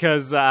much,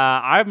 because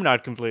I'm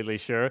not completely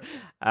sure.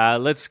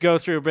 Let's go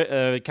through a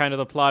bit, kind of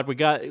the plot. We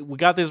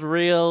got this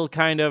real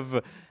kind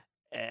of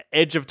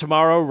Edge of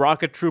Tomorrow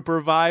rocket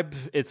trooper vibe.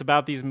 It's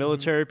about these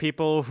military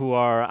people who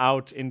are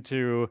out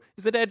into,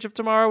 is it Edge of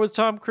Tomorrow with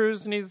Tom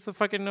Cruise and he's the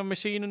fucking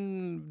machine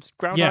and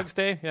Groundhog's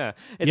Day? Yeah.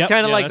 It's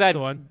kind of like that,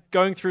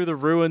 going through the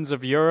ruins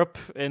of Europe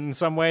in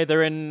some way.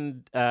 They're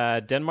in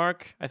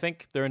Denmark, I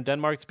think. They're in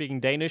Denmark, speaking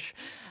Danish.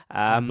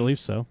 I believe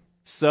so.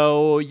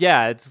 So,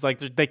 yeah, it's like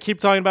they keep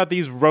talking about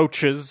these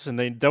roaches, and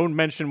they don't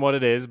mention what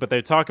it is, but they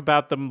talk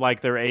about them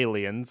like they're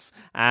aliens.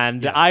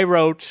 And I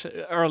wrote,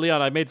 early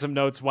on, I made some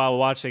notes while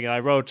watching, and I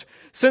wrote,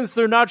 since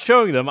they're not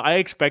showing them, I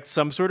expect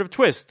some sort of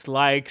twist,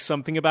 like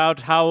something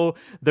about how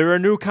they're a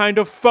new kind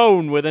of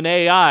phone with an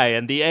AI,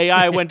 and the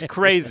AI went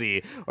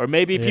crazy. Or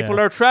maybe people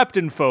are trapped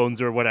in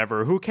phones or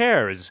whatever, who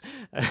cares?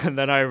 And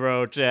then I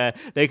wrote,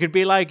 they could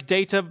be like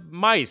data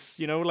mice,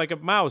 like a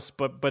mouse,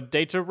 but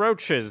data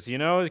roaches,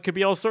 it could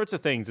be all sorts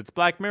of things. It's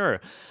Black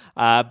Mirror.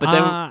 But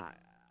then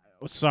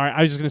sorry,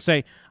 I was just going to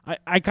say,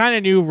 I kind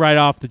of knew right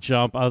off the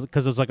jump,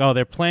 because I was like, oh,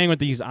 they're playing with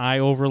these eye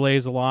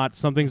overlays a lot.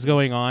 Something's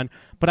going on.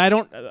 But I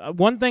don't,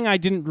 one thing I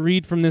didn't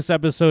read from this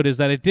episode is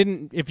that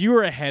if you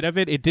were ahead of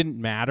it, it didn't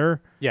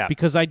matter. Yeah.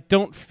 Because I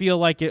don't feel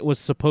like it was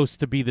supposed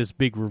to be this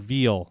big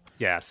reveal.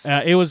 Yes.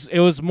 It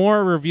was more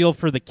a reveal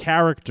for the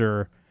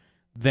character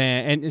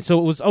and so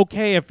it was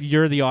okay if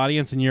you're the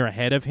audience and you're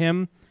ahead of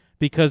him,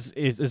 because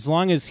as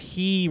long as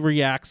he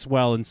reacts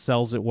well and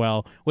sells it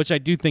well, which I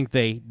do think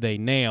they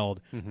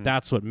nailed,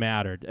 that's what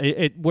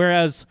mattered.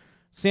 Whereas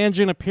San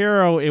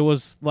Junipero, it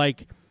was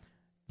like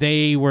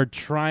they were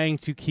trying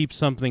to keep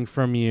something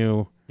from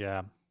you.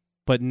 Yeah.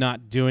 but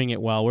not doing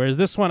it well. Whereas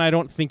this one, I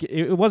don't think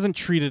it wasn't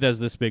treated as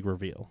this big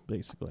reveal,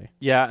 basically.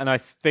 Yeah, and I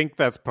think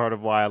that's part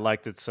of why I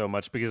liked it so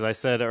much, because I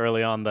said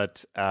early on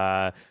that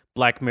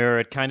Black Mirror,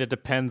 it kind of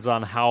depends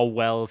on how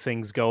well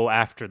things go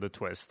after the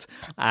twist.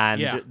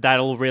 And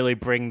that'll really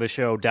bring the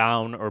show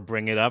down or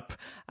bring it up.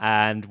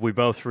 And we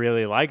both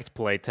really liked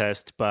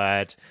Playtest,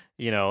 but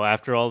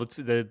after all,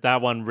 that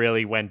one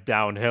really went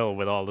downhill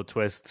with all the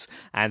twists.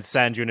 And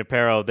San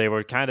Junipero, they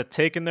were kind of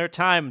taking their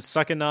time,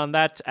 sucking on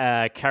that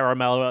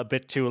caramel a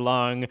bit too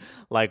long.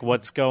 Like,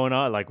 what's going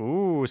on? Like,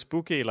 ooh,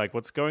 spooky. Like,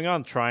 what's going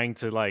on? Trying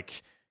to,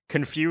 like,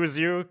 confuse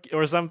you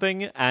or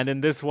something. And in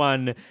this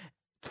one,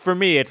 for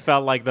me, it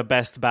felt like the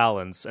best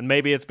balance. And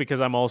maybe it's because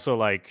I'm also,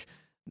 like,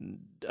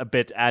 a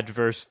bit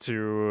adverse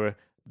to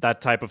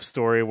that type of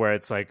story where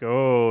it's like,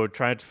 oh,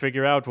 trying to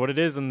figure out what it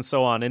is and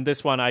so on. In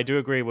this one, I do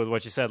agree with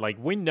what you said. Like,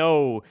 we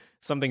know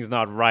something's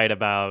not right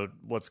about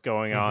what's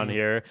going on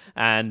here.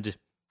 And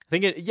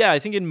I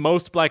think in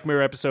most Black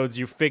Mirror episodes,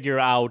 you figure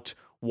out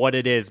what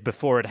it is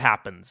before it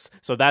happens.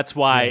 So that's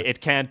why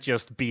it can't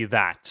just be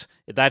that.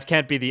 That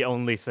can't be the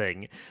only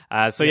thing.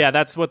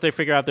 That's what they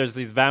figure out. There's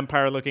these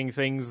vampire-looking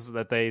things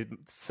that they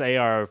say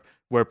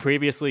were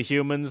previously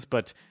humans,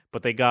 but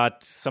they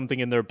got something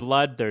in their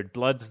blood. Their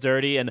blood's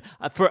dirty. And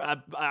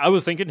I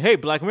was thinking, hey,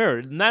 Black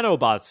Mirror,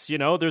 nanobots,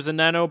 there's a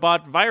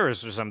nanobot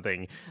virus or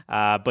something.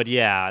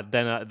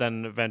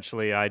 Then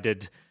eventually I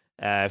did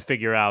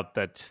figure out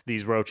that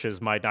these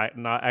roaches might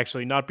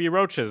not be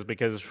roaches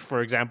because,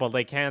 for example,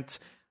 they can't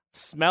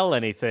smell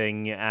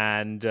anything,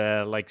 and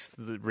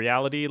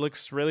reality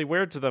looks really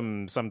weird to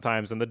them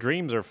sometimes, and the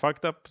dreams are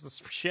fucked up as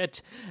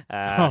shit.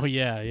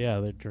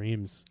 Their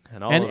dreams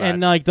and all of that.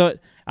 And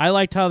I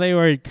liked how they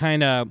were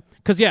kind of,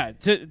 because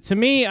to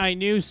me, I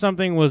knew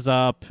something was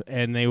up,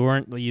 and they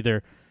weren't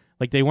either.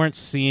 Like, they weren't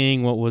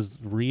seeing what was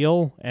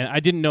real, and I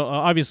didn't know.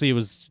 Obviously,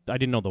 I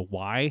didn't know the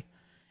why.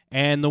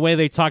 And the way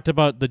they talked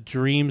about the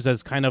dreams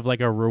as kind of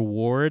like a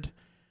reward,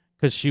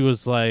 because she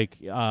was like,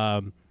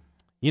 oh,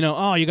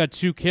 you got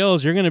 2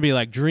 kills, you're going to be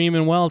like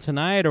dreaming well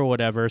tonight or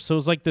whatever. So it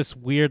was like this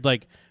weird,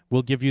 like,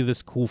 we'll give you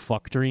this cool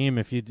fuck dream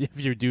if you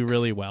do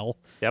really well.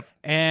 Yep.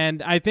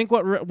 And I think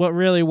what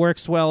really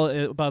works well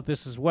about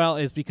this as well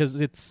is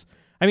because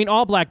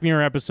all Black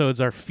Mirror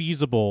episodes are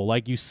feasible.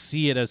 Like, you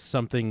see it as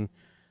something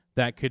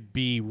that could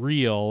be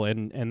real,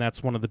 and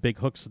that's one of the big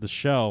hooks of the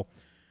show.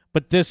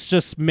 But this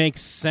just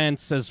makes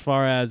sense as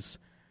far as,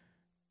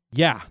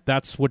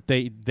 that's what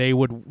they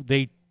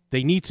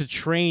need to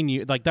train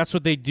you. Like, that's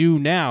what they do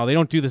now. They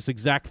don't do this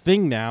exact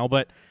thing now,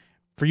 but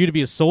for you to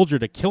be a soldier,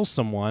 to kill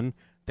someone,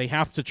 they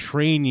have to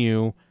train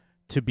you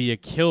to be a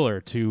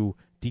killer, to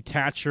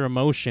detach your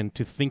emotion,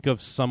 to think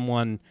of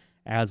someone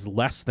as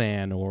less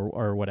than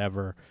or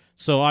whatever.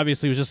 So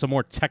obviously it was just a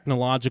more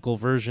technological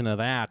version of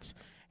that.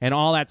 And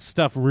all that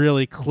stuff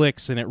really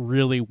clicks, and it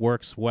really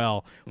works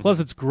well. Plus,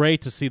 it's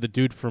great to see the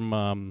dude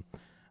from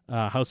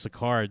House of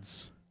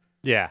Cards.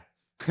 Yeah.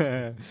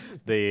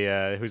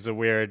 Who's a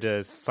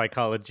weird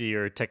psychology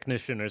or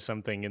technician or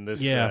something in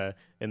this one.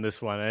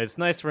 And it's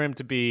nice for him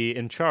to be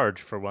in charge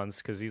for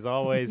once, because he's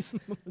always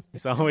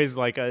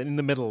like in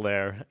the middle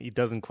there. He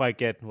doesn't quite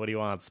get what he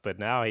wants, but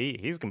now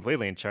he's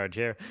completely in charge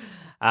here.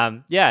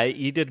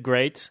 He did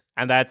great,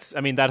 and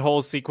that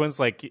whole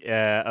sequence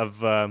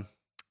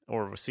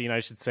or scene,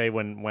 I should say,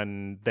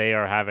 when they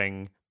are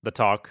having the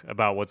talk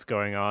about what's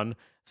going on.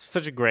 It's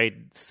such a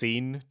great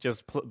scene,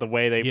 just the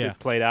way they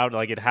played out.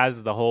 Like, it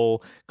has the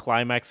whole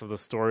climax of the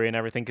story and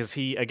everything, because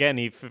he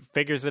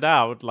figures it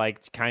out,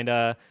 like, kind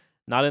of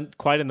not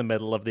quite in the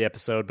middle of the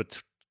episode,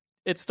 but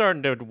it's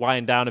starting to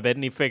wind down a bit,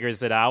 and he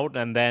figures it out,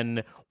 and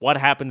then what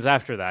happens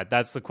after that?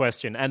 That's the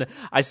question. And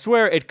I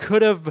swear it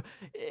could have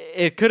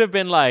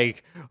been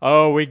like,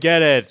 oh, we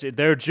get it,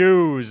 they're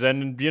Jews,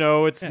 and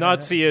it's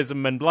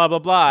Nazism and blah blah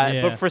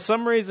blah. But for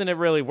some reason it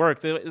really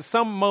worked.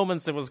 Some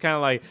moments it was kind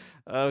of like,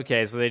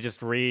 okay, so they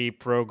just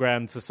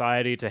reprogrammed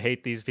society to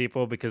hate these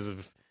people because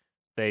of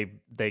they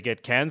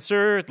get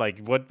cancer.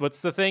 Like,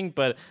 what's the thing?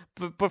 But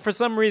for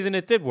some reason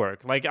it did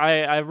work. Like,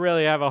 I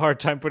really have a hard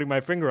time putting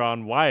my finger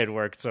on why it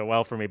worked so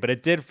well for me. But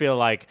it did feel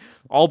like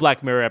all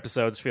Black Mirror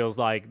episodes feel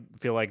like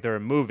they're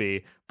a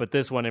movie. But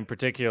this one in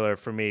particular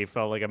for me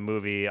felt like a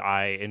movie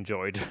I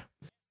enjoyed.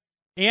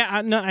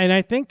 Yeah, no, and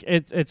I think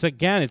it's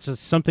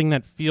just something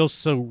that feels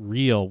so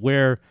real.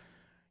 Where,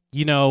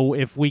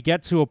 if we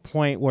get to a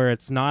point where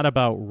it's not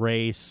about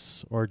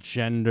race or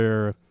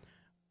gender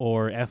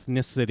or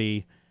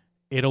ethnicity,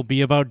 it'll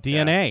be about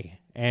DNA,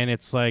 and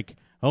it's like,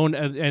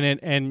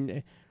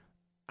 obviously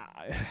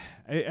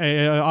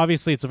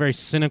it's a very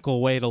cynical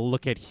way to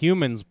look at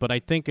humans, but I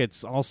think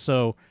it's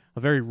also a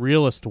very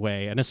realist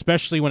way, and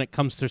especially when it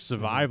comes to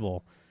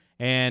survival.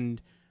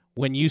 And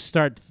when you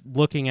start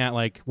looking at,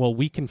 like, well,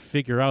 we can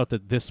figure out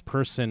that this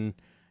person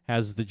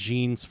has the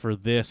genes for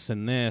this,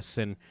 and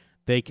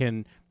they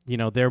can,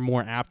 they're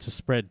more apt to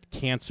spread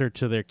cancer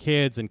to their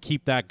kids and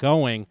keep that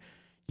going.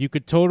 You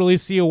could totally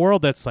see a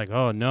world that's like,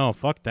 oh no,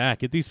 fuck that,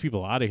 get these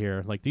people out of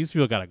here. Like, these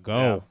people gotta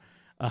go.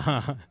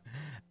 Yeah.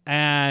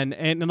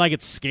 and like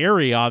it's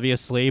scary,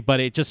 obviously, but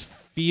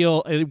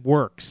it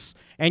works.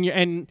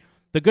 And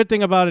the good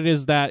thing about it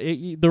is that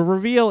the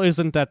reveal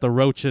isn't that the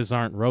roaches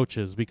aren't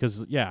roaches,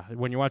 because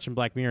when you're watching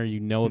Black Mirror, you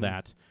know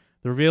that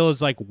the reveal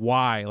is like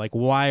why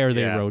are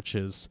they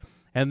roaches,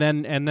 and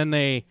then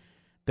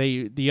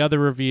the other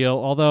reveal,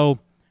 although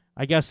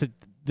I guess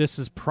this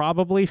is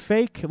probably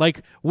fake.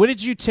 Like, what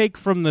did you take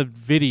from the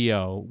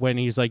video when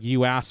he's like,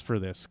 you asked for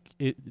this?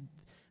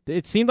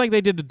 It seemed like they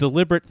did a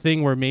deliberate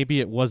thing where maybe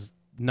it was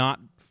not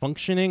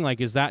functioning.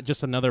 Like, is that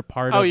just another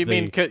part of you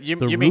mean because it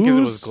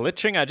was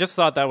glitching? I just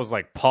thought that was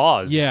like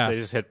pause. Yeah. They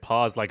just hit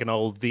pause like an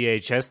old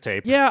VHS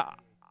tape. Yeah,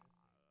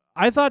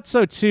 I thought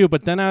so too,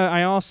 but then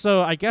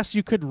I guess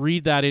you could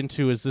read that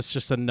into, is this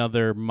just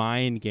another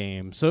mind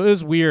game? So it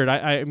was weird.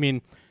 I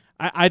mean,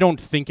 I don't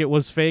think it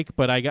was fake,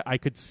 but I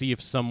could see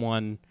if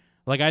someone,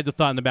 like, I had the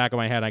thought in the back of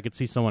my head, I could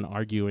see someone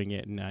arguing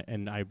it,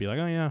 and I'd be like,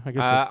 oh yeah, I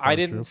guess I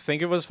didn't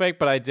think it was fake,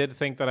 but I did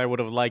think that I would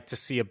have liked to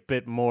see a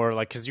bit more,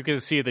 like, because you can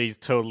see that he's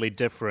totally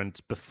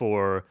different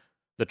before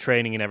the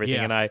training and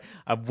everything, and I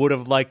would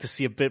have liked to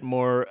see a bit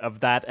more of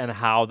that and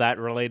how that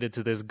related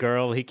to this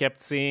girl he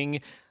kept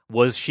seeing.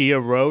 Was she a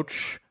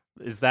roach?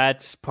 Is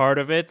that part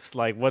of it?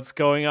 Like, what's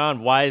going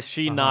on? Why is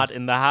she not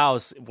in the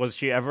house? Was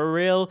she ever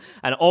real?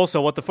 And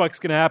also, what the fuck's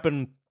gonna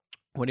happen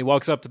when he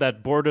walks up to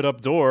that boarded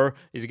up door?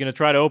 Is he gonna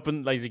try to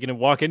open? Like, is he gonna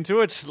walk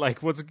into it?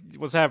 Like,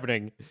 what's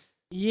happening?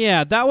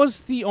 Yeah, that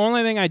was the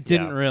only thing I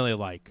didn't really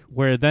like.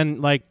 Where then,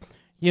 like,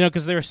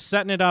 because they were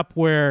setting it up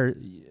where,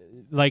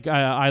 like,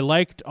 I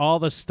liked all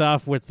the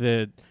stuff with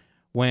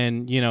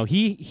when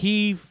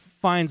he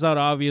finds out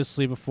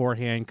obviously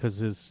beforehand because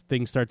his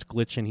thing starts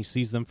glitching. He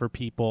sees them for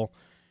people,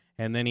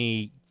 and then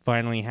he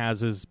finally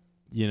has his,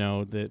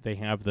 they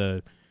have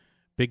the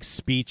big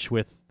speech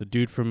with the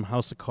dude from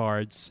House of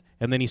Cards,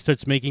 and then he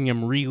starts making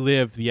him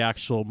relive the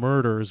actual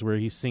murders where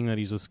he's seeing that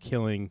he's just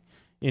killing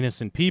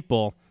innocent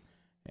people.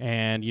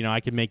 And,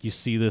 I can make you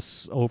see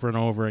this over and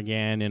over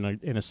again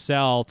in a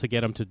cell to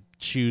get him to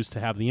choose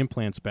to have the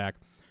implants back.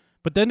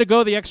 But then to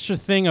go the extra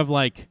thing of,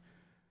 like,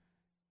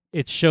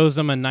 it shows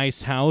them a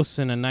nice house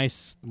and a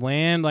nice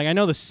land. Like, I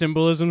know the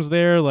symbolism's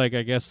there. Like,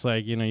 I guess,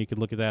 like, you could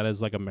look at that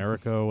as, like,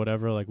 America or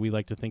whatever. Like, we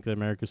like to think that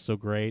America's so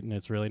great, and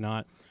it's really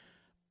not.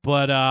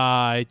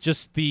 But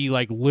just the,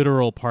 like,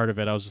 literal part of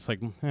it, I was just like,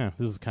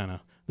 this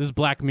is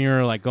Black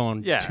Mirror, like,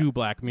 going to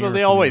Black Mirror. Well,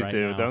 they always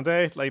do, don't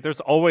they? Like, there's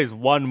always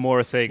one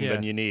more thing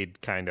than you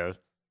need, kind of.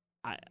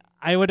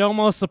 I would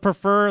almost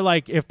prefer,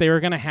 like, if they were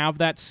going to have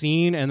that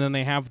scene and then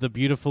they have the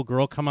beautiful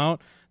girl come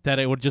out, that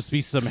it would just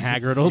be some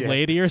haggard old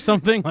lady or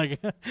something.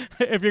 Like,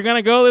 if you're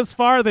gonna go this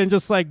far, then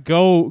just, like,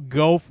 go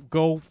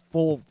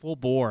full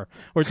bore,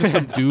 or just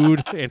some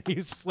dude, and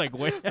he's just like,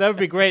 wait. That would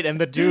be great.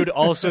 And the dude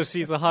also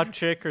sees a hot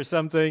chick or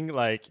something,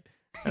 like,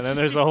 and then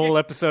there's a whole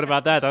episode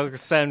about that. That was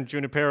San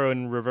Junipero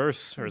in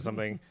reverse or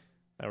something.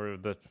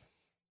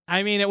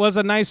 I mean, it was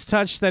a nice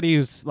touch that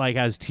he's, like,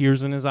 has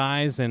tears in his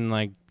eyes, and,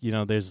 like,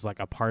 there's, like,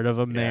 a part of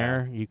him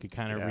there you could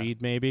kind of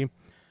read maybe.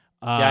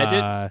 I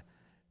did.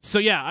 So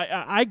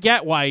I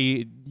get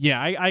why.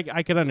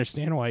 I could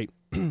understand why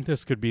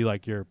this could be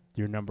like your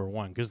number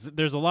one, because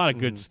there's a lot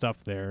of good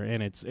stuff there,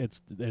 and it's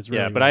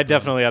really but I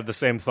definitely have the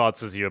same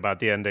thoughts as you about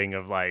the ending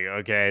of, like,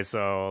 okay,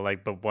 so,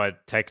 like, but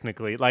what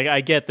technically, like,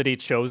 I get that he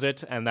chose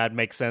it and that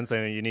makes sense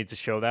and you need to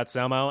show that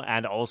somehow,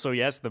 and also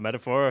yes, the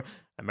metaphor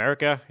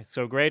America, it's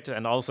so great,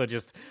 and also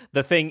just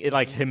the thing,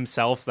 like,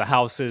 himself, the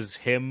house is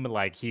him,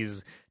 like,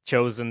 he's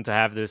chosen to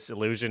have this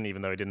illusion,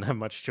 even though he didn't have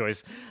much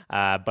choice.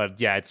 But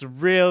yeah, it's a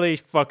really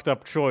fucked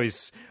up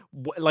choice.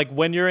 Like,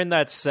 when you're in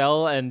that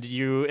cell and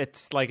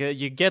it's like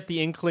you get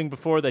the inkling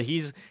before that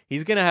he's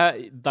gonna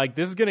have, like,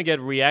 this is gonna get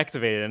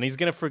reactivated and he's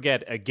gonna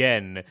forget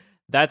again.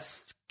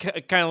 That's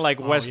kind of like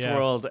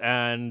Westworld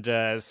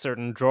and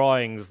certain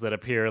drawings that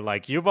appear.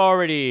 Like, you've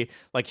already,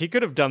 like, he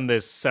could have done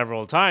this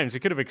several times.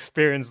 He could have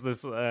experienced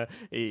this.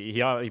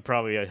 He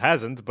probably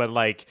hasn't, but,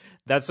 like,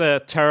 that's a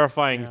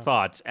terrifying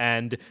thought.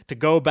 And to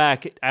go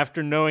back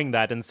after knowing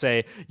that and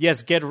say,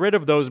 yes, get rid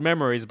of those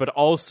memories, but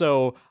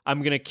also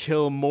I'm going to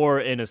kill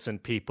more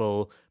innocent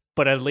people,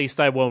 but at least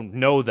I won't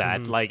know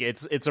that. Like,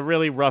 it's a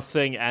really rough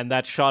thing, and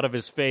that shot of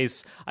his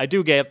face, I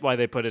do get why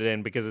they put it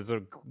in, because it's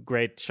a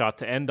great shot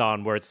to end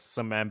on, where it's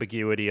some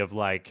ambiguity of,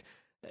 like,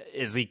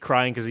 is he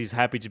crying because he's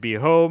happy to be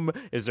home?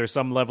 Is there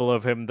some level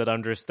of him that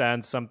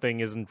understands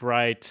something isn't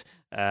right?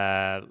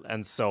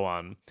 And so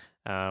on.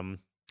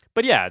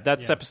 But yeah,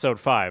 that's episode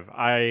 5.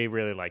 I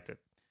really liked it.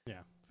 Yeah,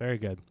 very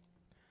good.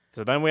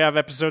 So then we have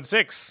episode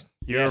 6.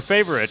 Your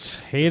favorite.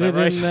 Hated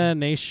in the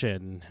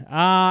Nation.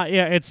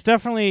 It's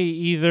definitely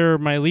either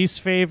my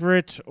least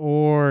favorite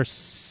or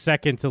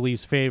second to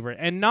least favorite.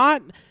 And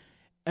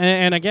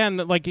again,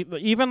 like,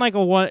 even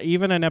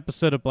an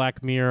episode of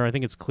Black Mirror, I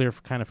think it's clear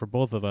for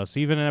both of us.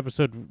 Even an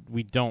episode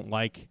we don't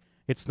like,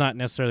 it's not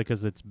necessarily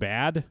because it's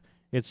bad.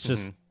 It's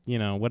just,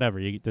 whatever.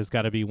 There's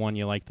got to be one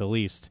you like the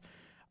least.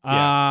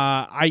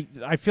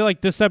 I feel like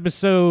this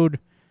episode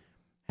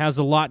has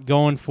a lot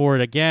going for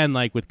it again,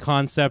 like with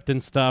concept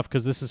and stuff,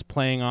 because this is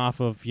playing off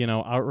of,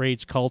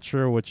 outrage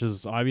culture, which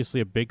is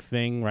obviously a big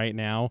thing right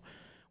now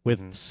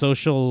with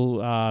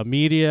social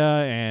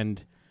media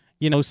and,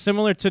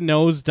 similar to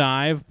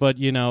Nosedive, but,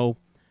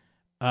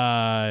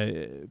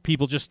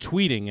 people just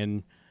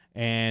tweeting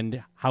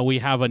and how we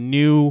have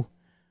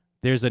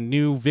there's a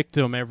new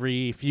victim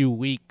every few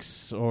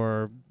weeks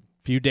or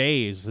few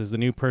days. There's a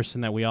new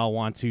person that we all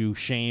want to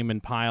shame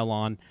and pile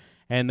on.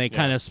 And they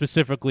kind of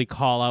specifically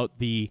call out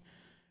the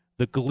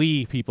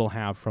glee people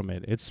have from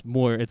it. It's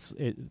more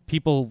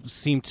people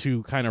seem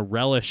to kind of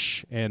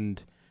relish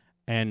and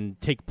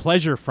take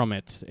pleasure from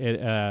it.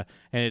 And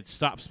it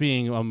stops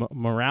being a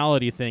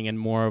morality thing and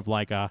more of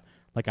like a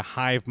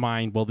hive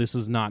mind. Well, this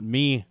is not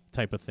me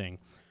type of thing.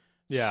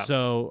 Yeah.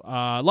 So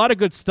a lot of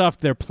good stuff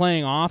they're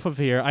playing off of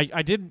here.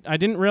 I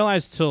didn't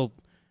realize till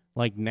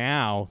like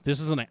now. This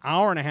is an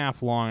hour and a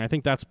half long. I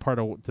think that's part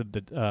of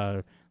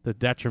the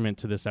detriment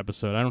to this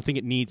episode. I don't think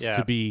it needs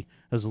to be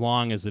as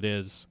long as it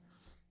is.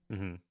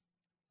 Mm-hmm.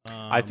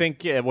 I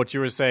think what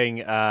you were saying,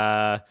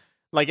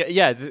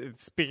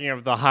 speaking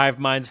of the hive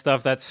mind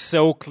stuff, that's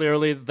so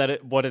clearly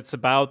what it's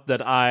about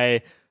that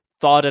I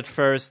thought at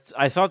first.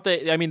 I thought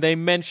they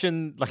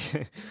mentioned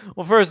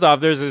well, first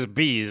off, there's this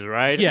bees,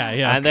 right? Yeah,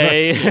 and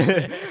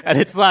and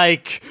it's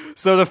like,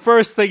 so the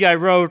first thing I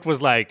wrote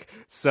was like,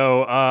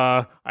 so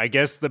I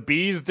guess the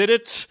bees did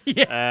it.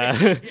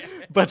 Yeah.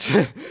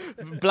 But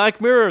Black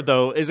Mirror,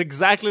 though, is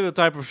exactly the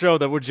type of show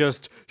that would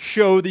just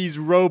show these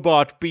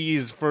robot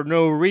bees for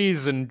no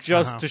reason,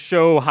 just to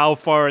show how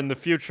far in the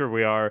future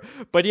we are.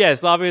 But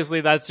yes, obviously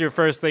that's your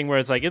first thing where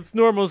it's like, it's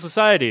normal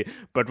society,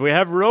 but we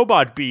have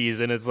robot bees,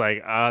 and it's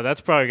like,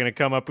 that's probably going to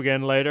come up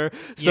again later.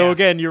 So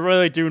again, you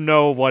really do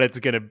know what it's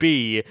going to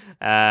be.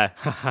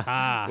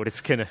 What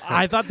it's going to...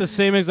 I thought the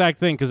same exact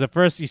thing, because at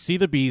first you see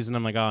the bees, and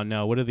I'm like, oh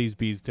no, what are these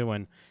bees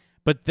doing?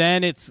 But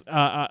then it's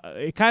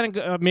it kind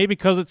of maybe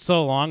because it's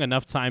so long,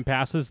 enough time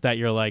passes that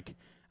you're like,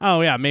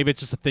 oh yeah, maybe it's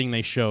just a thing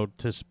they showed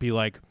to be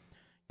like,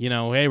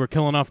 hey, we're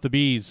killing off the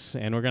bees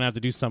and we're gonna have to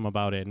do something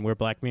about it, and we're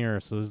Black Mirror,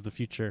 so this is the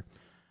future.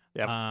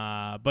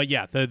 Yeah. But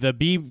yeah,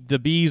 the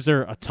bees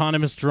are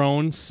autonomous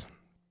drones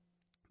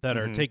that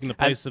are taking the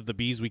place of the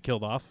bees we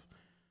killed off.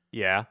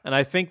 Yeah, and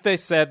I think they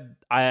said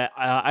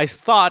I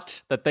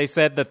thought that they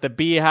said that the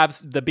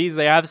bees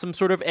they have some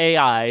sort of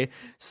AI.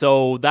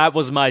 So that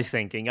was my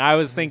thinking. I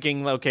was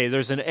thinking, okay,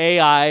 there's an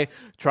AI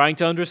trying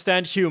to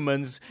understand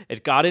humans.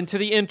 It got into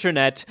the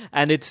internet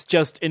and it's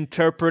just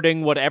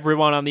interpreting what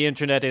everyone on the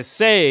internet is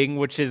saying,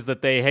 which is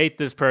that they hate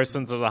this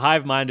person. So the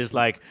hive mind is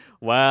like,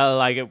 well,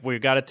 we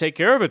got to take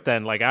care of it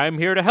then. Like, I'm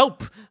here to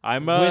help.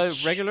 I'm a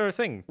regular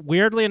thing.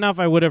 Weirdly enough,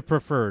 I would have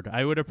preferred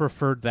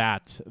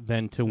that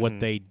than to what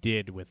they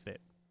did with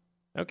it.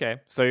 Okay,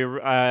 so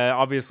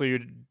obviously you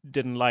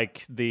didn't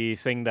like the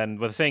thing then.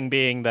 The thing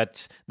being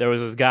that there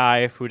was this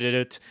guy who did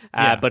it,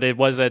 but it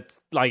was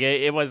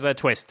it was a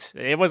twist.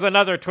 It was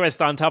another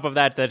twist on top of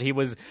that he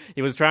was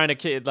trying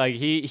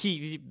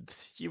to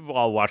you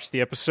all watched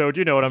the episode,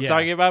 you know what I'm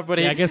talking about. But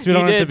I guess we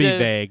don't have to be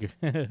vague.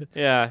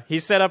 Yeah, he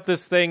set up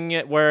this thing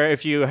where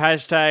if you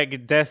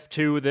hashtag death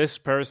to this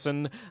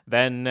person,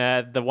 then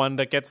the one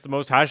that gets the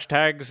most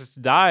hashtags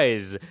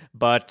dies.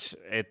 But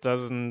it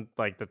doesn't,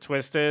 the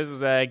twist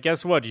is,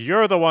 guess what?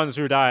 You're the ones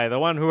who die, the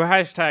one who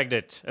hashtagged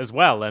it as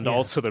well, and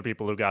also the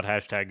people who got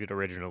hashtagged it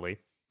originally.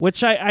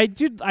 Which I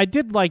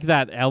did like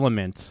that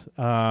element,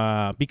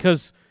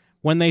 because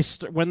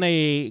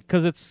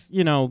because it's,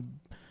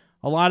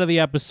 a lot of the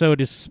episode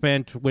is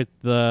spent with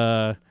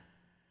the...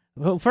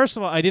 Well, first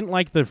of all, I didn't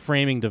like the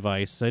framing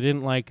device. I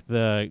didn't like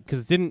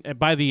because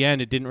by the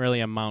end, it didn't really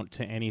amount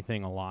to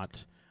anything a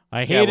lot.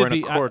 I hated we're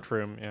in a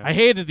courtroom. I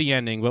hated the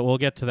ending, but we'll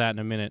get to that in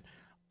a minute.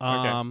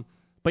 Okay.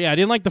 But yeah, I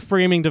didn't like the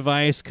framing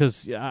device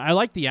because I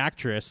like the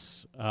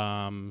actress.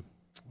 I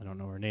don't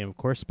know her name, of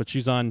course, but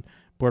she's on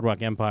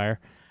Boardwalk Empire.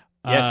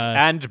 Yes,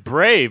 and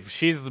Brave.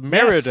 She's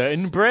Merida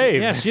in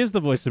Brave. Yeah, she is the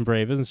voice in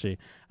Brave, isn't she?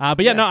 But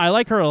no, I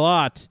like her a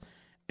lot.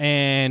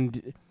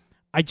 And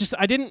I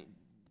didn't,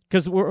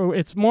 because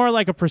it's more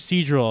like a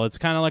procedural. It's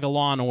kind of like a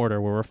Law and Order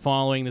where we're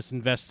following this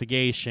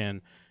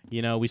investigation.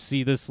 We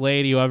see this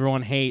lady who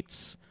everyone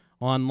hates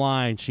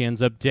online. She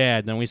ends up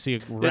dead. Then we see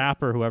a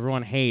rapper who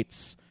everyone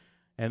hates,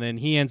 and then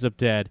he ends up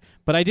dead.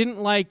 But I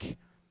didn't like...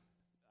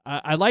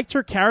 I liked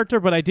her character,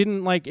 but I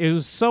didn't like... It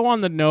was so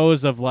on the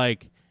nose of,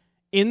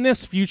 in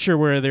this future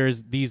where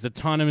there's these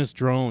autonomous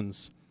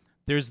drones,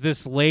 there's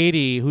this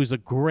lady who's a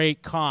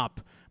great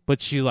cop,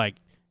 but she,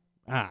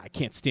 I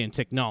can't stand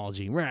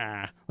technology.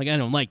 Rah. I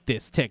don't like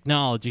this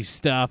technology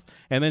stuff.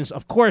 And then,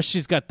 of course,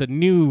 she's got the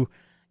new,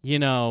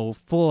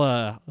 full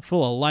of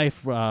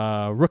life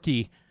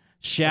rookie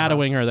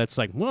shadowing her. That's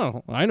like,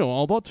 well, I know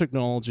all about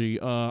technology.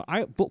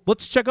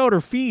 Let's check out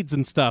her feeds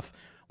and stuff.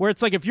 Where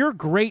it's like, if you're a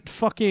great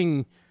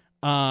fucking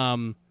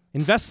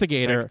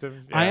investigator,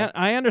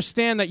 I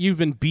understand that you've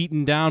been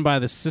beaten down by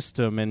the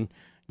system, and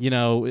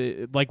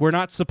we're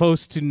not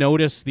supposed to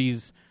notice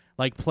these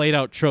played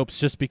out tropes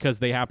just because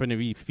they happen to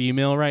be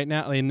female right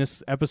now in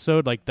this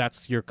episode.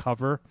 That's your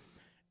cover.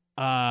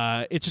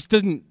 it just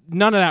didn't.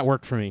 None of that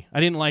worked for me. I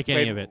didn't like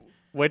any of it.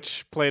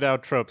 Which played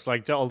out tropes,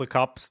 like all the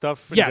cop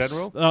stuff in Yes,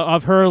 general?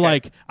 of her,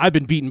 like, I've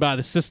been beaten by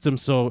the system,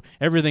 so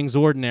everything's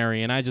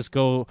ordinary, and I'm just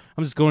going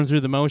through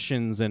the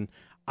motions, and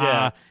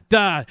I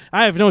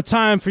have no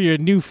time for your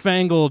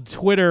newfangled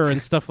Twitter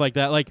and stuff like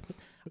that. Like,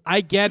 I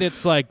get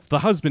it's like the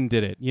husband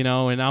did it,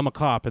 and I'm a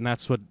cop, and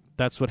that's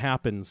what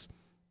happens.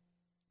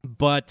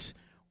 But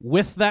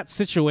with that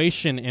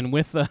situation, and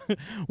with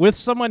with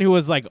someone who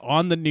was like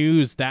on the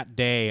news that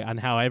day on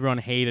how everyone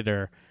hated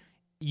her,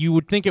 you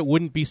would think it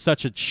wouldn't be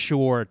such a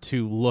chore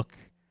to look.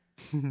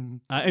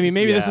 I mean,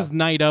 maybe this is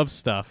night of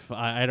stuff.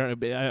 I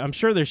don't. I'm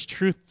sure there's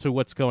truth to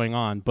what's going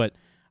on, but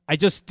I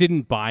just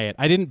didn't buy it.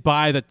 I didn't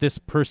buy that this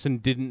person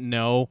didn't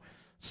know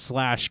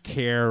 /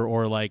 care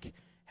or like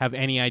have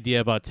any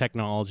idea about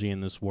technology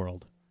in this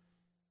world.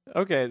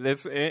 Okay,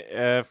 this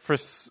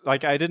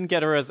I didn't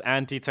get her as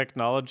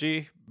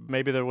anti-technology.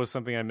 Maybe there was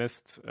something I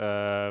missed.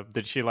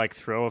 Did she like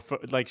throw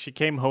she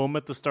came home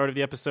at the start of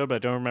the episode, but I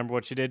don't remember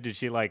what she did. Did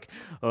she throw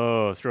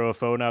a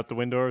phone out the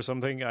window or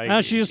something?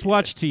 No, she just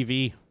watched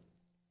TV.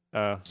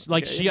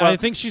 Okay. I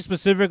think she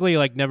specifically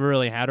like never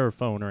really had her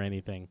phone or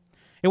anything.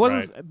 It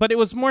wasn't, but it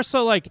was more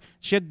so like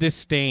she had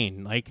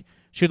disdain. Like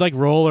she'd like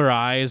roll her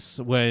eyes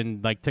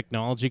when like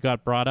technology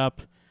got brought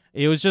up.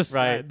 It was just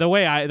that's the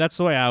way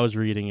I was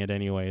reading it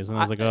anyways. And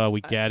I was like, oh,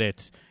 we get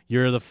it.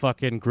 You're the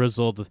fucking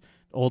grizzled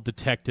old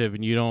detective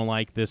and you don't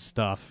like this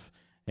stuff.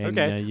 And,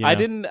 okay. I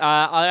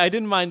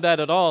didn't mind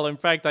that at all. In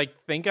fact, I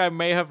think I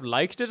may have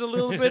liked it a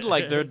little bit,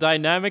 like their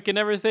dynamic and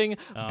everything.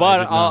 But I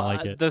did not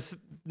like it.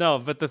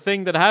 But the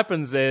thing that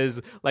happens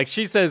is, like,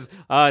 she says,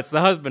 it's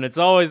the husband. It's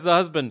always the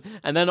husband.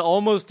 And then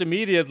almost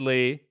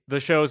immediately, the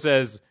show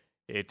says,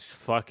 it's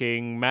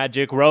fucking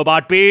magic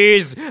robot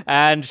bees.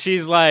 And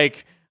she's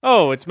like,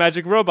 oh, it's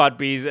magic robot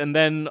bees, and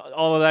then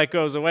all of that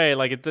goes away.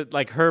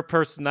 Like her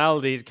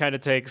personality kind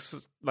of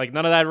takes none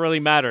of that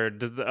really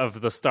mattered of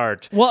the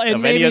start. Well, and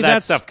of maybe any of that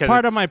that's stuff,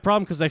 part of my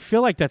problem because I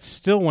feel like that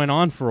still went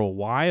on for a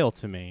while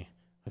to me.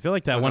 I feel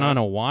like that went on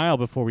a while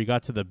before we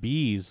got to the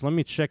bees. Let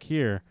me check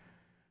here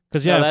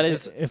because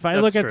if I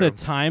look at the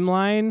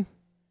timeline,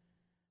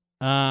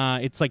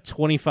 it's like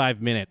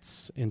 25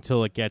 minutes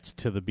until it gets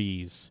to the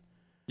bees.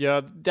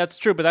 Yeah, that's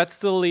true, but that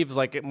still leaves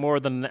like more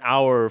than an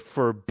hour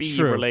for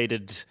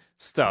bee-related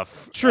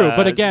stuff. True,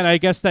 but again, I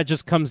guess that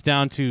just comes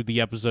down to the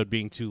episode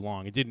being too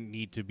long. It didn't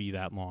need to be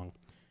that long.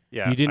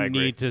 Yeah, you didn't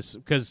need to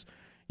because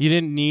you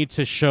didn't need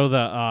to show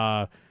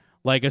the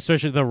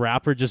especially the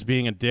rapper just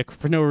being a dick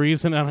for no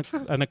reason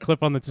on a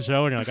clip on the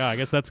show, and you're like, oh, I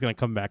guess that's gonna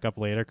come back up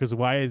later because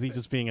why is he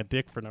just being a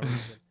dick for no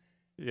reason?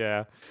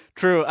 Yeah,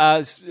 true.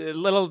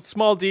 Little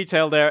small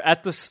detail there.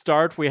 At the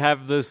start, we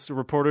have this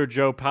reporter,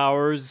 Joe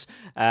Powers.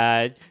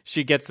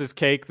 She gets this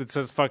cake that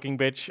says "fucking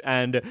bitch,"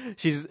 and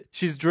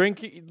she's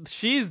drinking.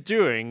 She's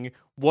doing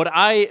what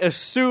I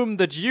assume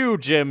that you,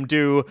 Jim,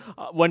 do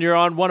when you're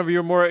on one of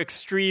your more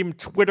extreme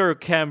Twitter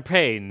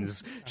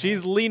campaigns.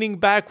 She's leaning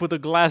back with a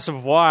glass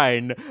of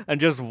wine and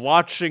just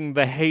watching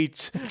the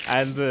hate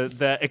and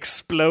the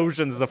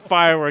explosions, the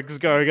fireworks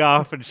going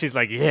off, and she's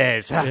like,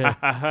 yes.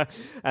 Yeah.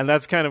 And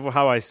that's kind of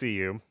how I see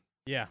you.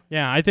 Yeah.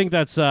 I think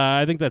that's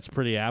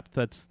pretty apt.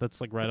 That's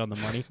like right on the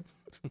money.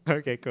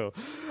 Okay, cool.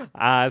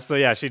 So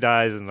yeah, she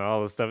dies and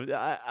all this stuff.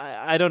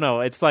 I don't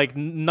know. It's like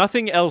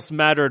nothing else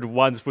mattered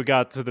once we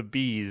got to the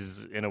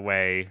bees in a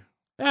way.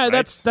 Yeah,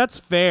 right? That's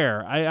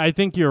fair. I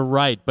think you're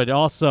right, but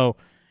also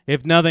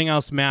if nothing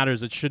else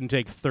matters, it shouldn't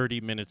take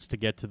 30 minutes to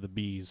get to the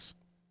bees.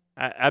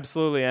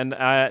 Absolutely, and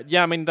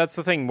I mean that's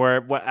the thing where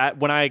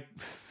when I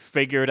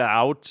figured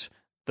out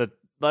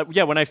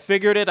when I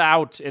figured it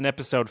out in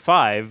episode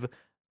 5.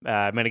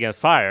 Men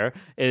Against Fire,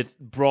 it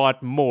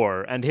brought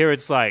more. And here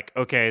it's like,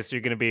 okay, so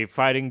you're going to be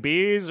fighting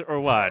bees or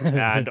what?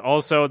 And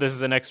also, this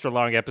is an extra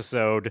long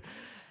episode.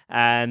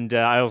 And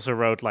I also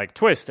wrote, like,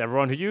 twist,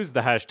 everyone who used the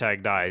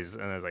hashtag dies.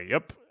 And I was like,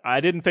 yep. I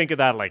didn't think of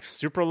that, like,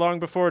 super long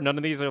before. None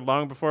of these are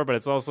long before, but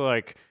it's also,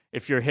 like,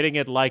 if you're hitting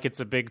it like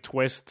it's a big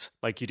twist,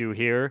 like you do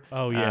here,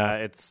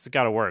 it's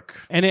got to work.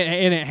 And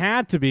it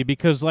had to be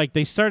because, like,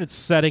 they started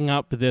setting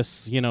up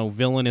this,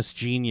 villainous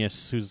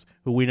genius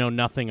who we know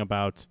nothing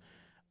about.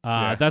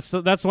 That's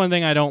one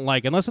thing I don't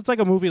like. Unless it's like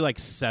a movie like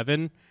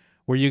Seven,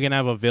 where you can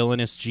have a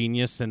villainous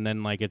genius and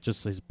then like it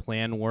just his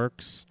plan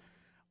works.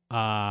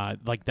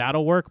 Like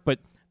that'll work. But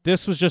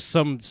this was just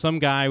some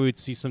guy we'd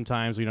see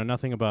sometimes. We know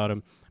nothing about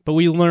him, but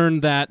we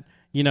learned that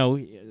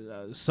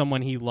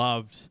someone he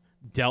loved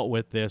dealt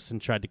with this and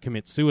tried to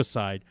commit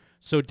suicide.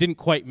 So it didn't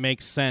quite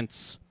make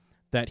sense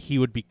that he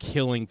would be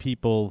killing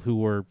people who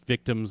were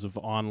victims of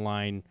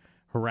online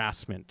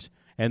harassment.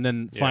 And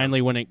then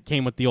finally, when it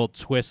came with the old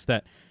twist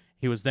that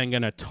he was then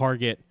going to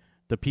target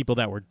the people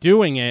that were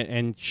doing it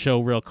and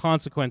show real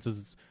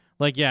consequences.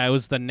 Like, it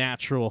was the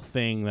natural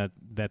thing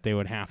that they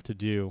would have to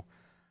do.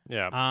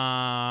 Yeah.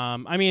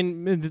 I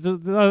mean,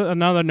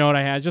 another note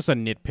I had, just a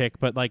nitpick,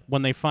 but like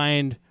when they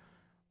find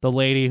the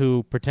lady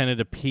who pretended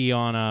to pee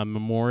on a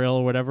memorial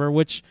or whatever,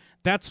 which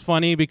that's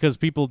funny because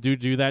people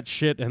do that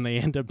shit and they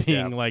end up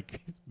being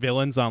like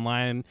villains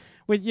online.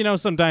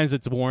 Sometimes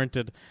it's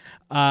warranted.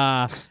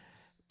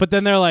 But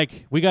then they're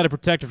like, we got to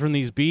protect her from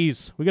these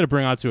bees. We got to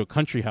bring her out to a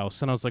country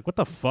house. And I was like, what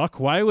the fuck?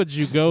 Why would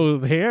you go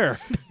there?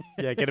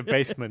 Yeah, get a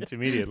basement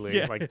immediately.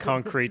 Yeah. Like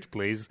concrete,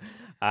 please.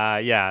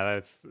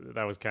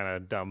 That was kind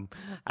of dumb.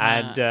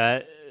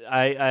 And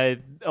I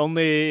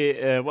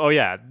only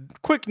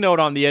quick note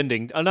on the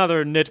ending.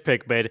 Another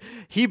nitpick, but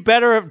he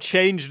better have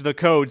changed the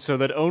code so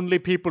that only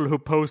people who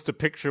post a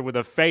picture with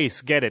a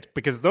face get it,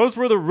 because those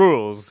were the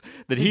rules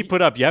that he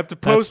put up. You have to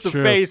post the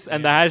face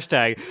and the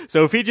hashtag.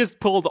 So if he just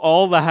pulled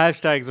all the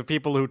hashtags of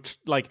people who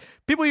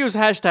people use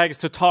hashtags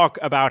to talk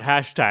about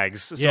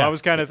hashtags. So I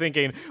was kind of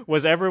thinking,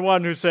 was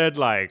everyone who said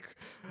like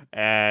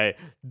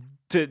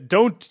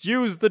don't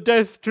use the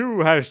death too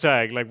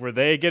hashtag, like, were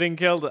they getting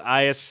killed?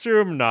 I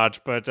assume not,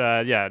 but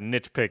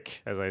nitpick,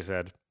 as I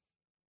said.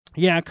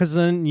 Yeah, because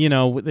then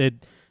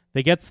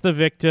they gets the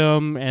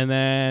victim, and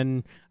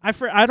then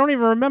I don't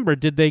even remember.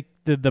 Did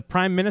the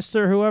prime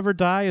minister whoever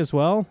die as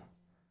well?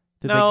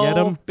 Did they get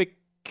him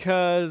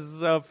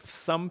because of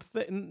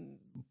something?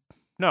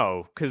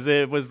 No, because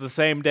it was the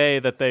same day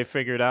that they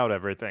figured out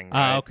everything.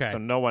 Right? Okay. So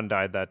no one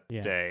died that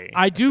day.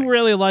 I do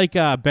really like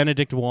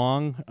Benedict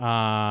Wong.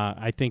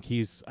 I think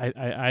he's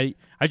I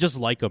just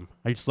like him.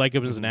 I just like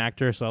him as an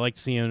actor. So I like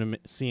seeing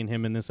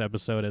him in this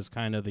episode as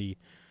kind of the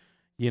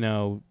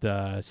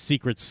the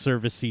Secret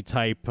Service-y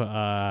type.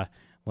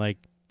 Like,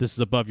 this is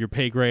above your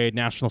pay grade,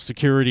 national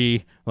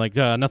security. Like,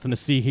 nothing to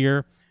see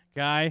here,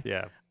 guy.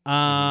 Yeah.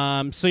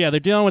 So they're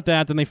dealing with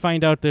that. Then they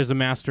find out there's a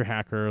master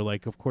hacker.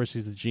 Like, of course,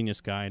 he's the genius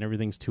guy, and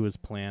everything's to his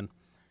plan.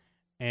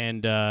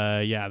 And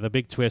the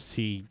big twist,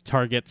 he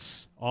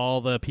targets all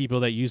the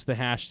people that use the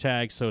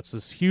hashtag. So it's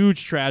this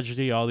huge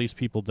tragedy. All these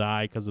people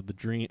die because of the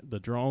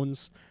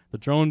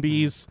drone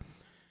bees.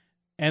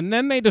 And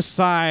then they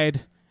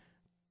decide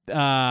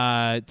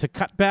to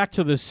cut back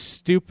to the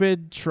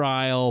stupid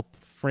trial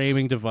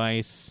framing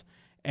device,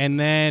 and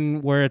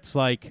then where it's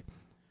like,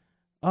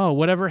 oh,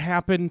 whatever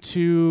happened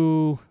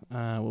to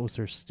what was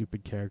her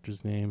stupid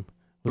character's name?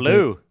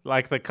 Blue,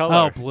 like the color.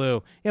 Oh,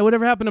 Blue. Yeah,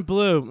 whatever happened to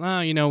Blue?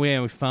 Oh,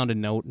 we found a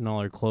note in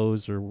all her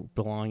clothes or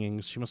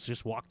belongings. She must have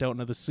just walked out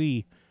into the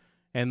sea.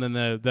 And then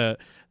the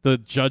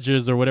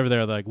judges or whatever,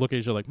 they're like, look at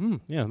each other like,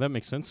 yeah, that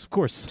makes sense. Of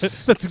course.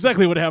 That's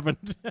exactly what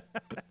happened.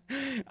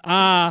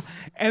 And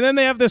then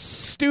they have this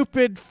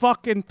stupid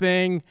fucking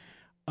thing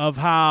of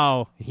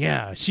how,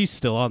 she's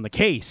still on the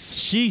case.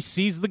 She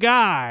sees the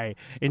guy,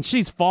 and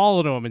she's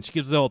following him, and she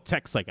gives the old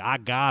text like, I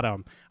got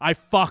him. I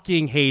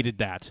fucking hated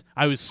that.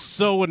 I was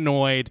so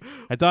annoyed.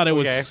 I thought it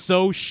was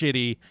so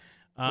shitty.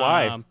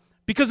 Why?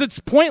 Because it's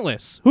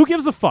pointless. Who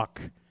gives a fuck?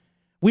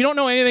 We don't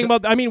know anything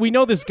about. I mean, we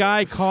know this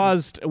guy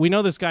caused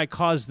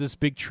this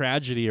big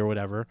tragedy or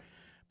whatever,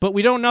 but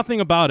we know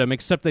nothing about him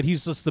except that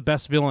he's just the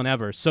best villain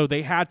ever. So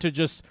they had to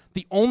just.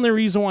 The only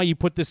reason why you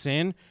put this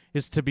in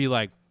is to be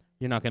like,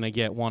 you're not gonna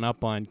get one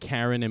up on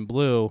Karen and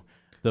Blue,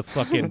 the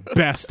fucking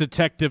best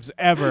detectives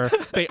ever.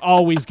 They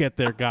always get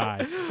their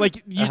guy.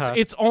 Like,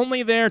 it's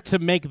only there to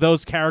make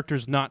those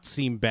characters not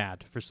seem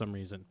bad for some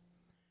reason.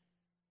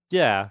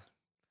 Yeah.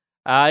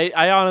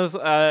 I honestly,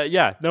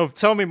 no,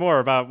 tell me more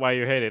about why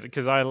you hate it,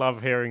 because I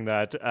love hearing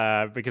that,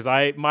 because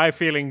my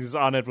feelings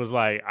on it was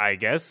like, I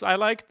guess I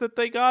liked that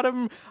they got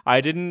him.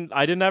 I didn't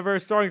have very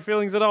strong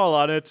feelings at all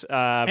on it.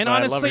 And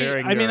honestly,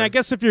 I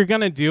guess if you're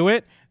going to do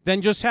it,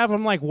 then just have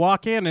him like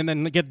walk in and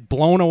then get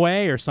blown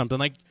away or something.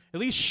 Like, at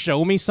least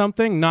show me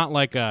something, not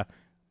like I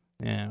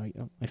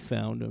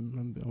found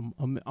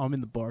him. I'm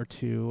in the bar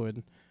too,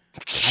 and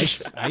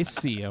I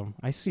see him.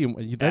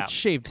 That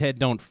shaved head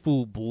don't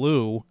fool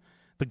Blue.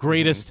 The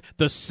greatest,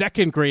 the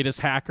second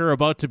greatest hacker,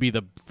 about to be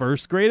the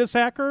first greatest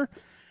hacker.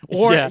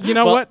 Or,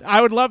 what? I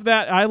would love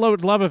that. I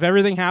would love if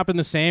everything happened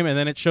the same, and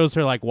then it shows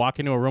her, like, walk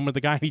into a room with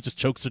the guy, and he just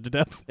chokes her to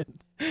death.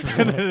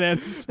 And then it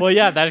ends. Well,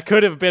 yeah, that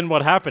could have been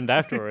what happened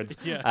afterwards.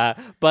 It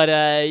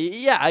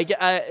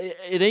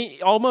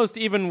almost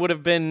even would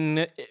have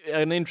been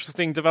an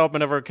interesting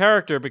development of her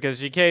character, because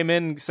she came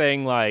in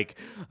saying, like,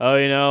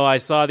 oh, I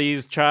saw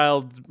these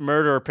child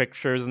murder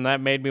pictures, and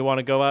that made me want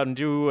to go out and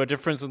do a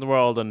difference in the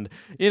world, and,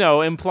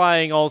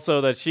 implying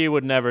also that she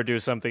would never do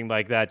something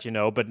like that,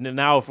 but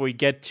now if we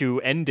get to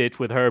end it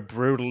with her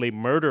brutally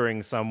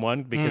murdering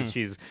someone because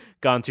she's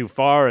gone too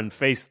far and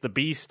faced the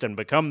beast and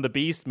become the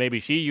beast, maybe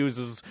she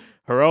uses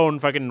her own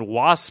fucking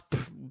wasp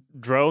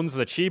drones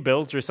that she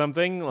built or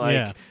something,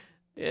 like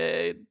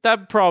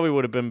that probably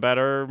would have been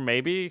better.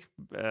 Maybe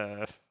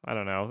I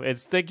don't know.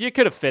 It's like you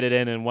could have fit it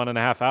in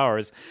 1.5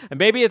 hours, and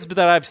maybe it's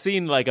that I've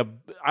seen like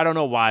I don't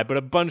know why, but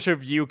a bunch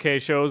of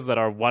UK shows that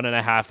are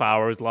 1.5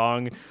 hours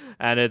long,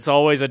 and it's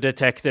always a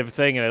detective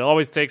thing, and it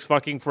always takes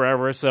fucking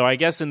forever. So I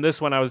guess in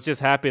this one, I was just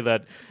happy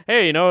that,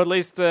 hey, at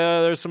least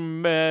there's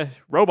some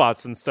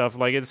robots and stuff.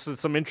 Like, it's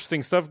some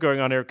interesting stuff going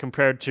on here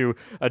compared to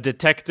a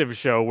detective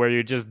show where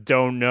you just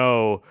don't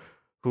know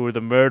who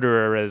the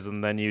murderer is,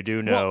 and then you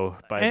do know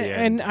by the end.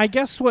 And I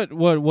guess what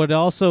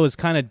also is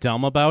kind of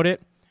dumb about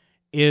it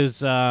is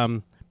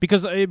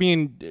because I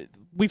mean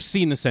we've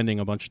seen this ending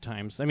a bunch of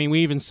times. I mean, we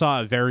even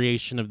saw a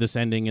variation of this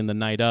ending in The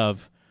Night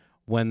Of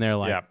when they're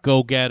like,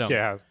 "Go get him."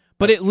 Yeah,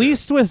 but at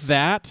least with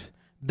that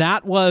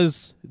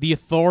was the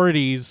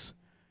authorities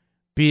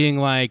being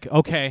like,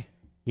 "Okay,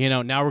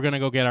 now we're gonna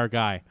go get our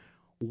guy."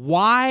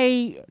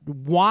 Why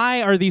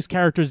are these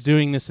characters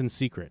doing this in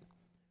secret?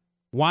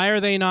 Why are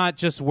they not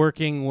just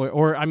working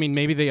or I mean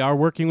maybe they are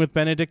working with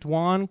Benedict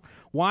Wong?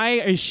 Why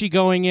is she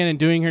going in and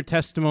doing her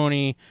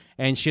testimony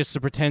and she has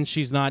to pretend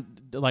she's not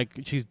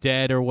like she's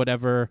dead or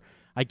whatever?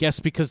 I guess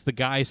because the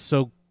guy's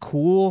so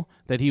cool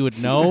that he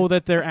would know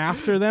that they're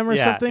after them or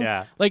something.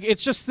 Yeah. Like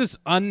it's just this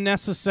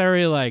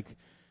unnecessary like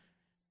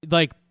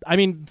I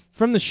mean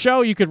from the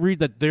show you could read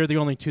that they're the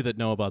only two that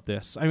know about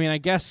this. I mean I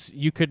guess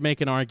you could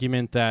make an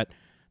argument that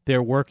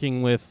they're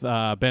working with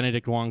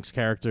Benedict Wong's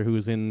character,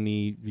 who's in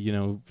the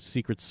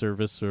Secret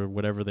Service or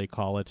whatever they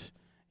call it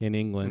in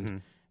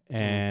England,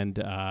 and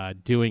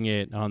doing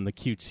it on the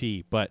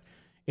QT. But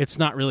it's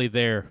not really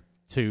there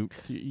to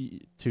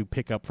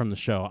pick up from the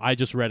show. I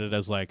just read it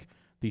as like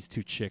these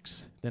two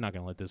chicks. They're not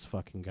gonna let this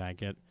fucking guy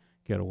get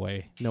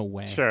away. No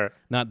way. Sure.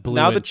 Not Blue.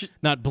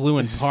 Not Blue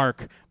and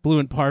Park. Blue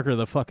and Park are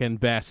the fucking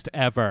best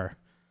ever.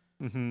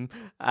 Mm-hmm.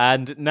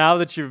 And now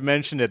that you've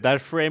mentioned it, that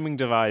framing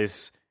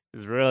device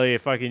is really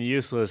fucking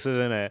useless,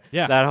 isn't it?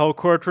 Yeah. That whole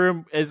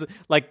courtroom is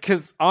like,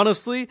 because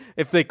honestly,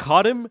 if they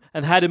caught him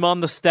and had him on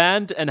the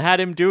stand and had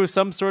him do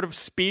some sort of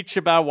speech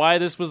about why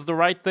this was the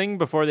right thing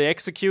before they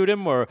execute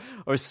him, or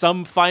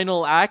some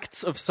final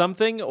act of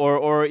something,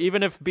 or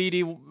even if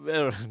BD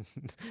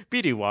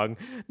Wong,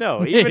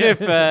 no, even if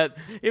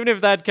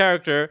that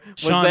character was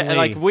Sean there, Lee.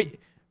 like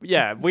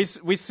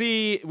we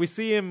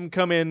see him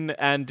come in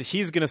and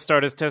he's gonna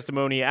start his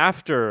testimony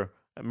after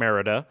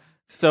Merida.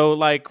 So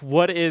like,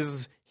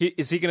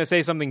 is he going to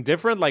say something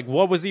different? Like,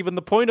 what was even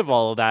the point of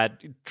all of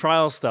that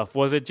trial stuff?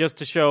 Was it just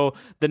to show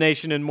the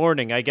nation in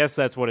mourning? I guess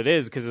that's what it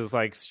is, because it's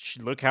like,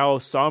 look how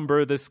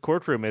somber this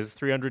courtroom is.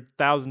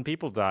 300,000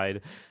 people died.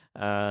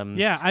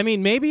 Yeah, I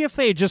mean, maybe if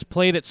they just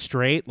played it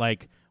straight,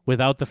 like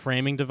without the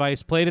framing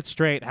device, played it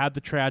straight, had the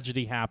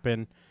tragedy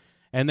happen,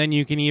 and then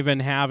you can even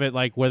have it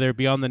like whether it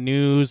be on the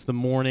news, the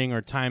morning,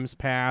 or Times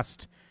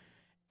Past,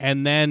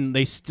 and then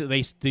they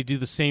do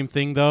the same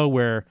thing though,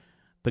 where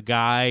the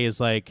guy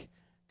is like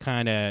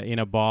kind of in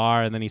a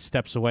bar, and then he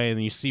steps away, and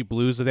then you see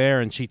Blue's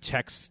there, and she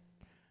texts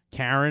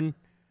Karen.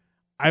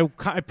 I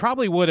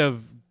probably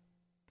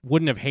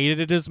wouldn't have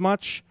hated it as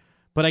much,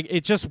 but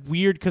it's just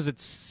weird because it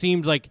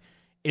seemed like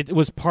it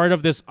was part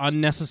of this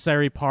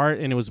unnecessary part,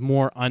 and it was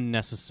more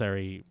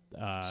unnecessary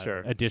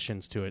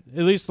additions to it.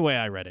 At least the way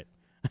I read it.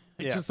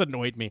 It just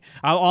annoyed me.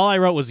 All I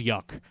wrote was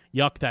yuck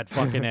that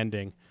fucking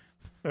ending.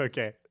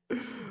 Okay.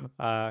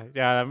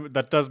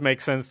 That does make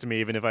sense to me,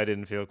 even if I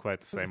didn't feel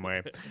quite the same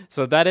way.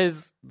 So that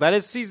is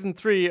season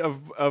 3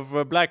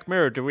 of Black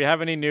Mirror. Do we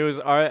have any news?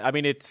 I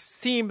mean, it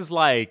seems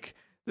like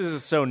this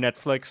is so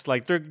Netflix.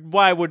 Like,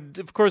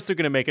 of course they're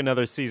going to make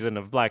another season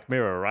of Black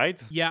Mirror,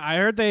 right? Yeah, I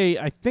heard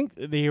I think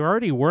they're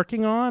already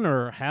working on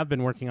or have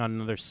been working on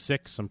another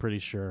 6. I'm pretty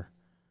sure.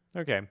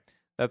 Okay.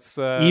 That's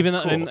cool.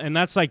 And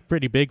that's like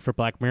pretty big for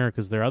Black Mirror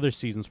because their other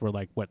seasons were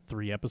like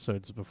 3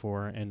 episodes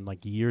before and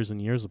like years and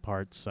years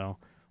apart. So.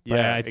 But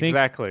yeah, I think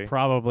exactly.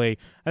 Probably,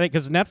 I think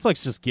because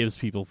Netflix just gives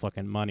people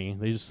fucking money.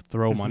 They just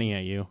throw money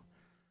at you.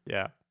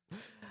 Yeah.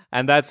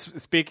 And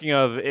that's, speaking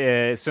of,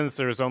 since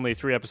there's only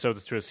 3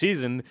 episodes to a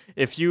season,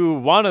 if you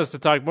want us to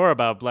talk more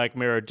about Black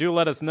Mirror, do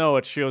let us know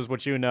at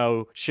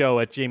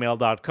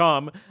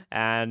showswhatyouknow@gmail.com.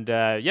 And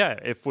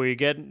if we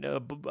get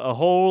a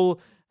whole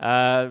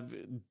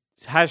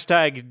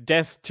hashtag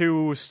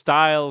Death2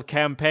 style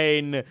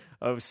campaign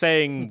of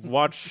saying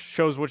watch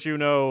Shows What You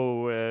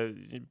Know,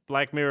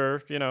 Black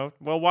Mirror,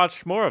 we'll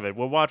watch more of it.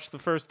 We'll watch the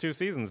first 2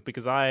 seasons,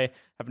 because I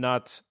have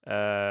not,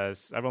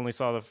 I've only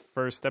saw the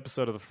first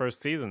episode of the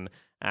first season,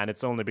 and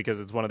it's only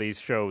because it's one of these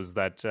shows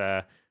that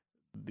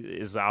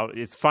is out.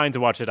 It's fine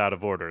to watch it out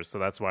of order, so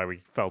that's why we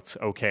felt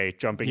okay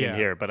jumping in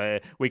here.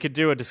 But we could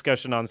do a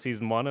discussion on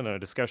season 1 and a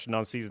discussion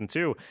on season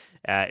 2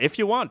 if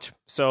you want.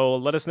 So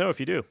let us know if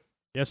you do.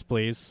 Yes,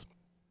 please.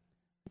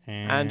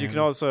 And you can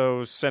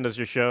also send us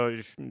your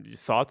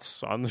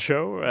thoughts on the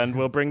show, and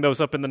we'll bring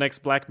those up in the next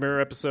Black Mirror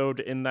episode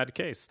in that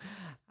case.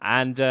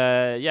 And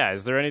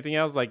is there anything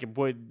else, like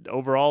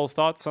overall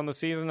thoughts on the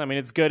season? I mean,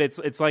 it's good.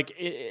 It's like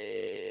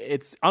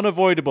it's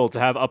unavoidable to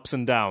have ups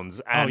and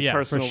downs and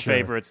personal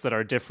favorites that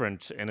are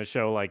different in a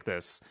show like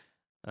this,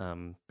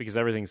 because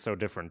everything's so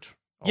different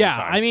all the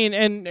time. I mean,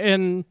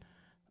 and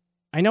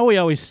I know we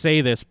always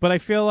say this, but I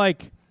feel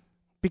like,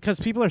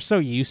 because people are so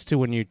used to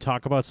when you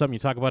talk about something, you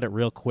talk about it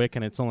real quick,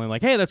 and it's only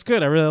like, hey, that's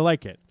good, I really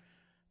like it.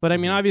 But I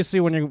mean,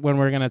 obviously, when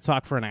we're going to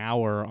talk for an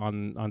hour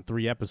on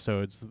 3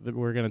 episodes,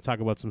 we're going to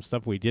talk about some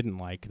stuff we didn't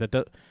like. But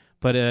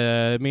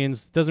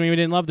it doesn't mean we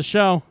didn't love the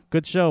show.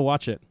 Good show,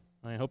 watch it.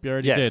 I hope you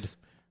already did.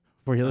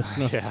 Before you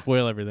listen to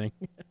spoil everything.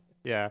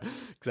 Yeah,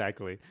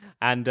 exactly.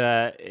 And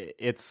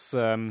it's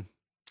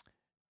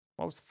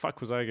what the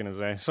fuck was I gonna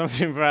say?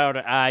 Something about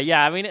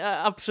yeah. I mean,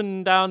 ups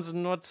and downs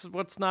and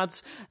what's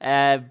nuts.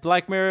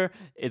 Black Mirror,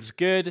 it's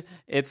good.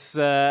 It's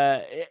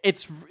yeah.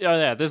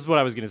 This is what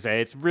I was gonna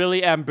say. It's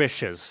really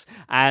ambitious,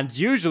 and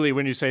usually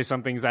when you say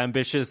something's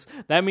ambitious,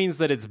 that means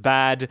that it's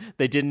bad.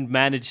 They didn't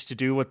manage to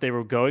do what they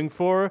were going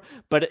for,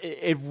 but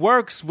it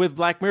works with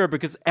Black Mirror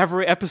because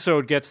every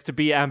episode gets to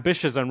be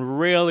ambitious and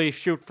really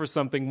shoot for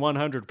something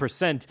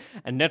 100%.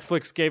 And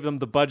Netflix gave them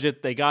the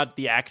budget. They got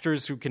the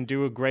actors who can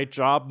do a great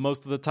job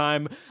most of the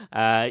time.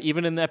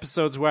 Even in the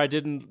episodes where I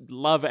didn't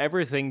love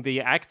everything,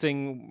 the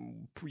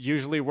acting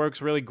usually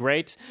works really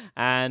great,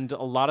 and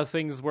a lot of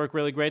things work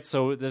really great.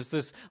 So there's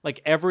this,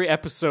 like, every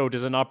episode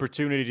is an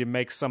opportunity to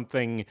make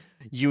something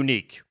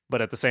unique,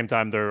 but at the same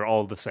time they're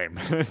all the same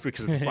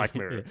because it's Black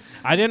Mirror.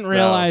 I didn't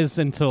realize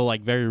until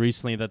like very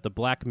recently that the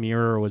Black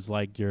Mirror was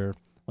like your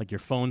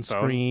phone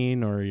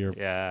screen or your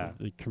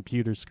the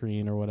computer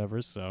screen or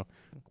whatever. So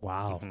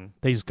wow,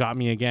 they just got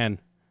me again.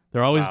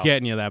 They're always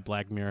getting you, that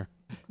Black Mirror.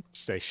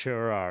 They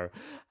sure are.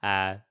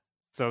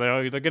 So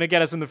they're going to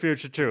get us in the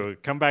future too.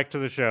 Come back to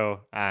the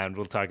show and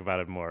we'll talk about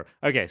it more.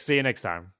 Okay, see you next time.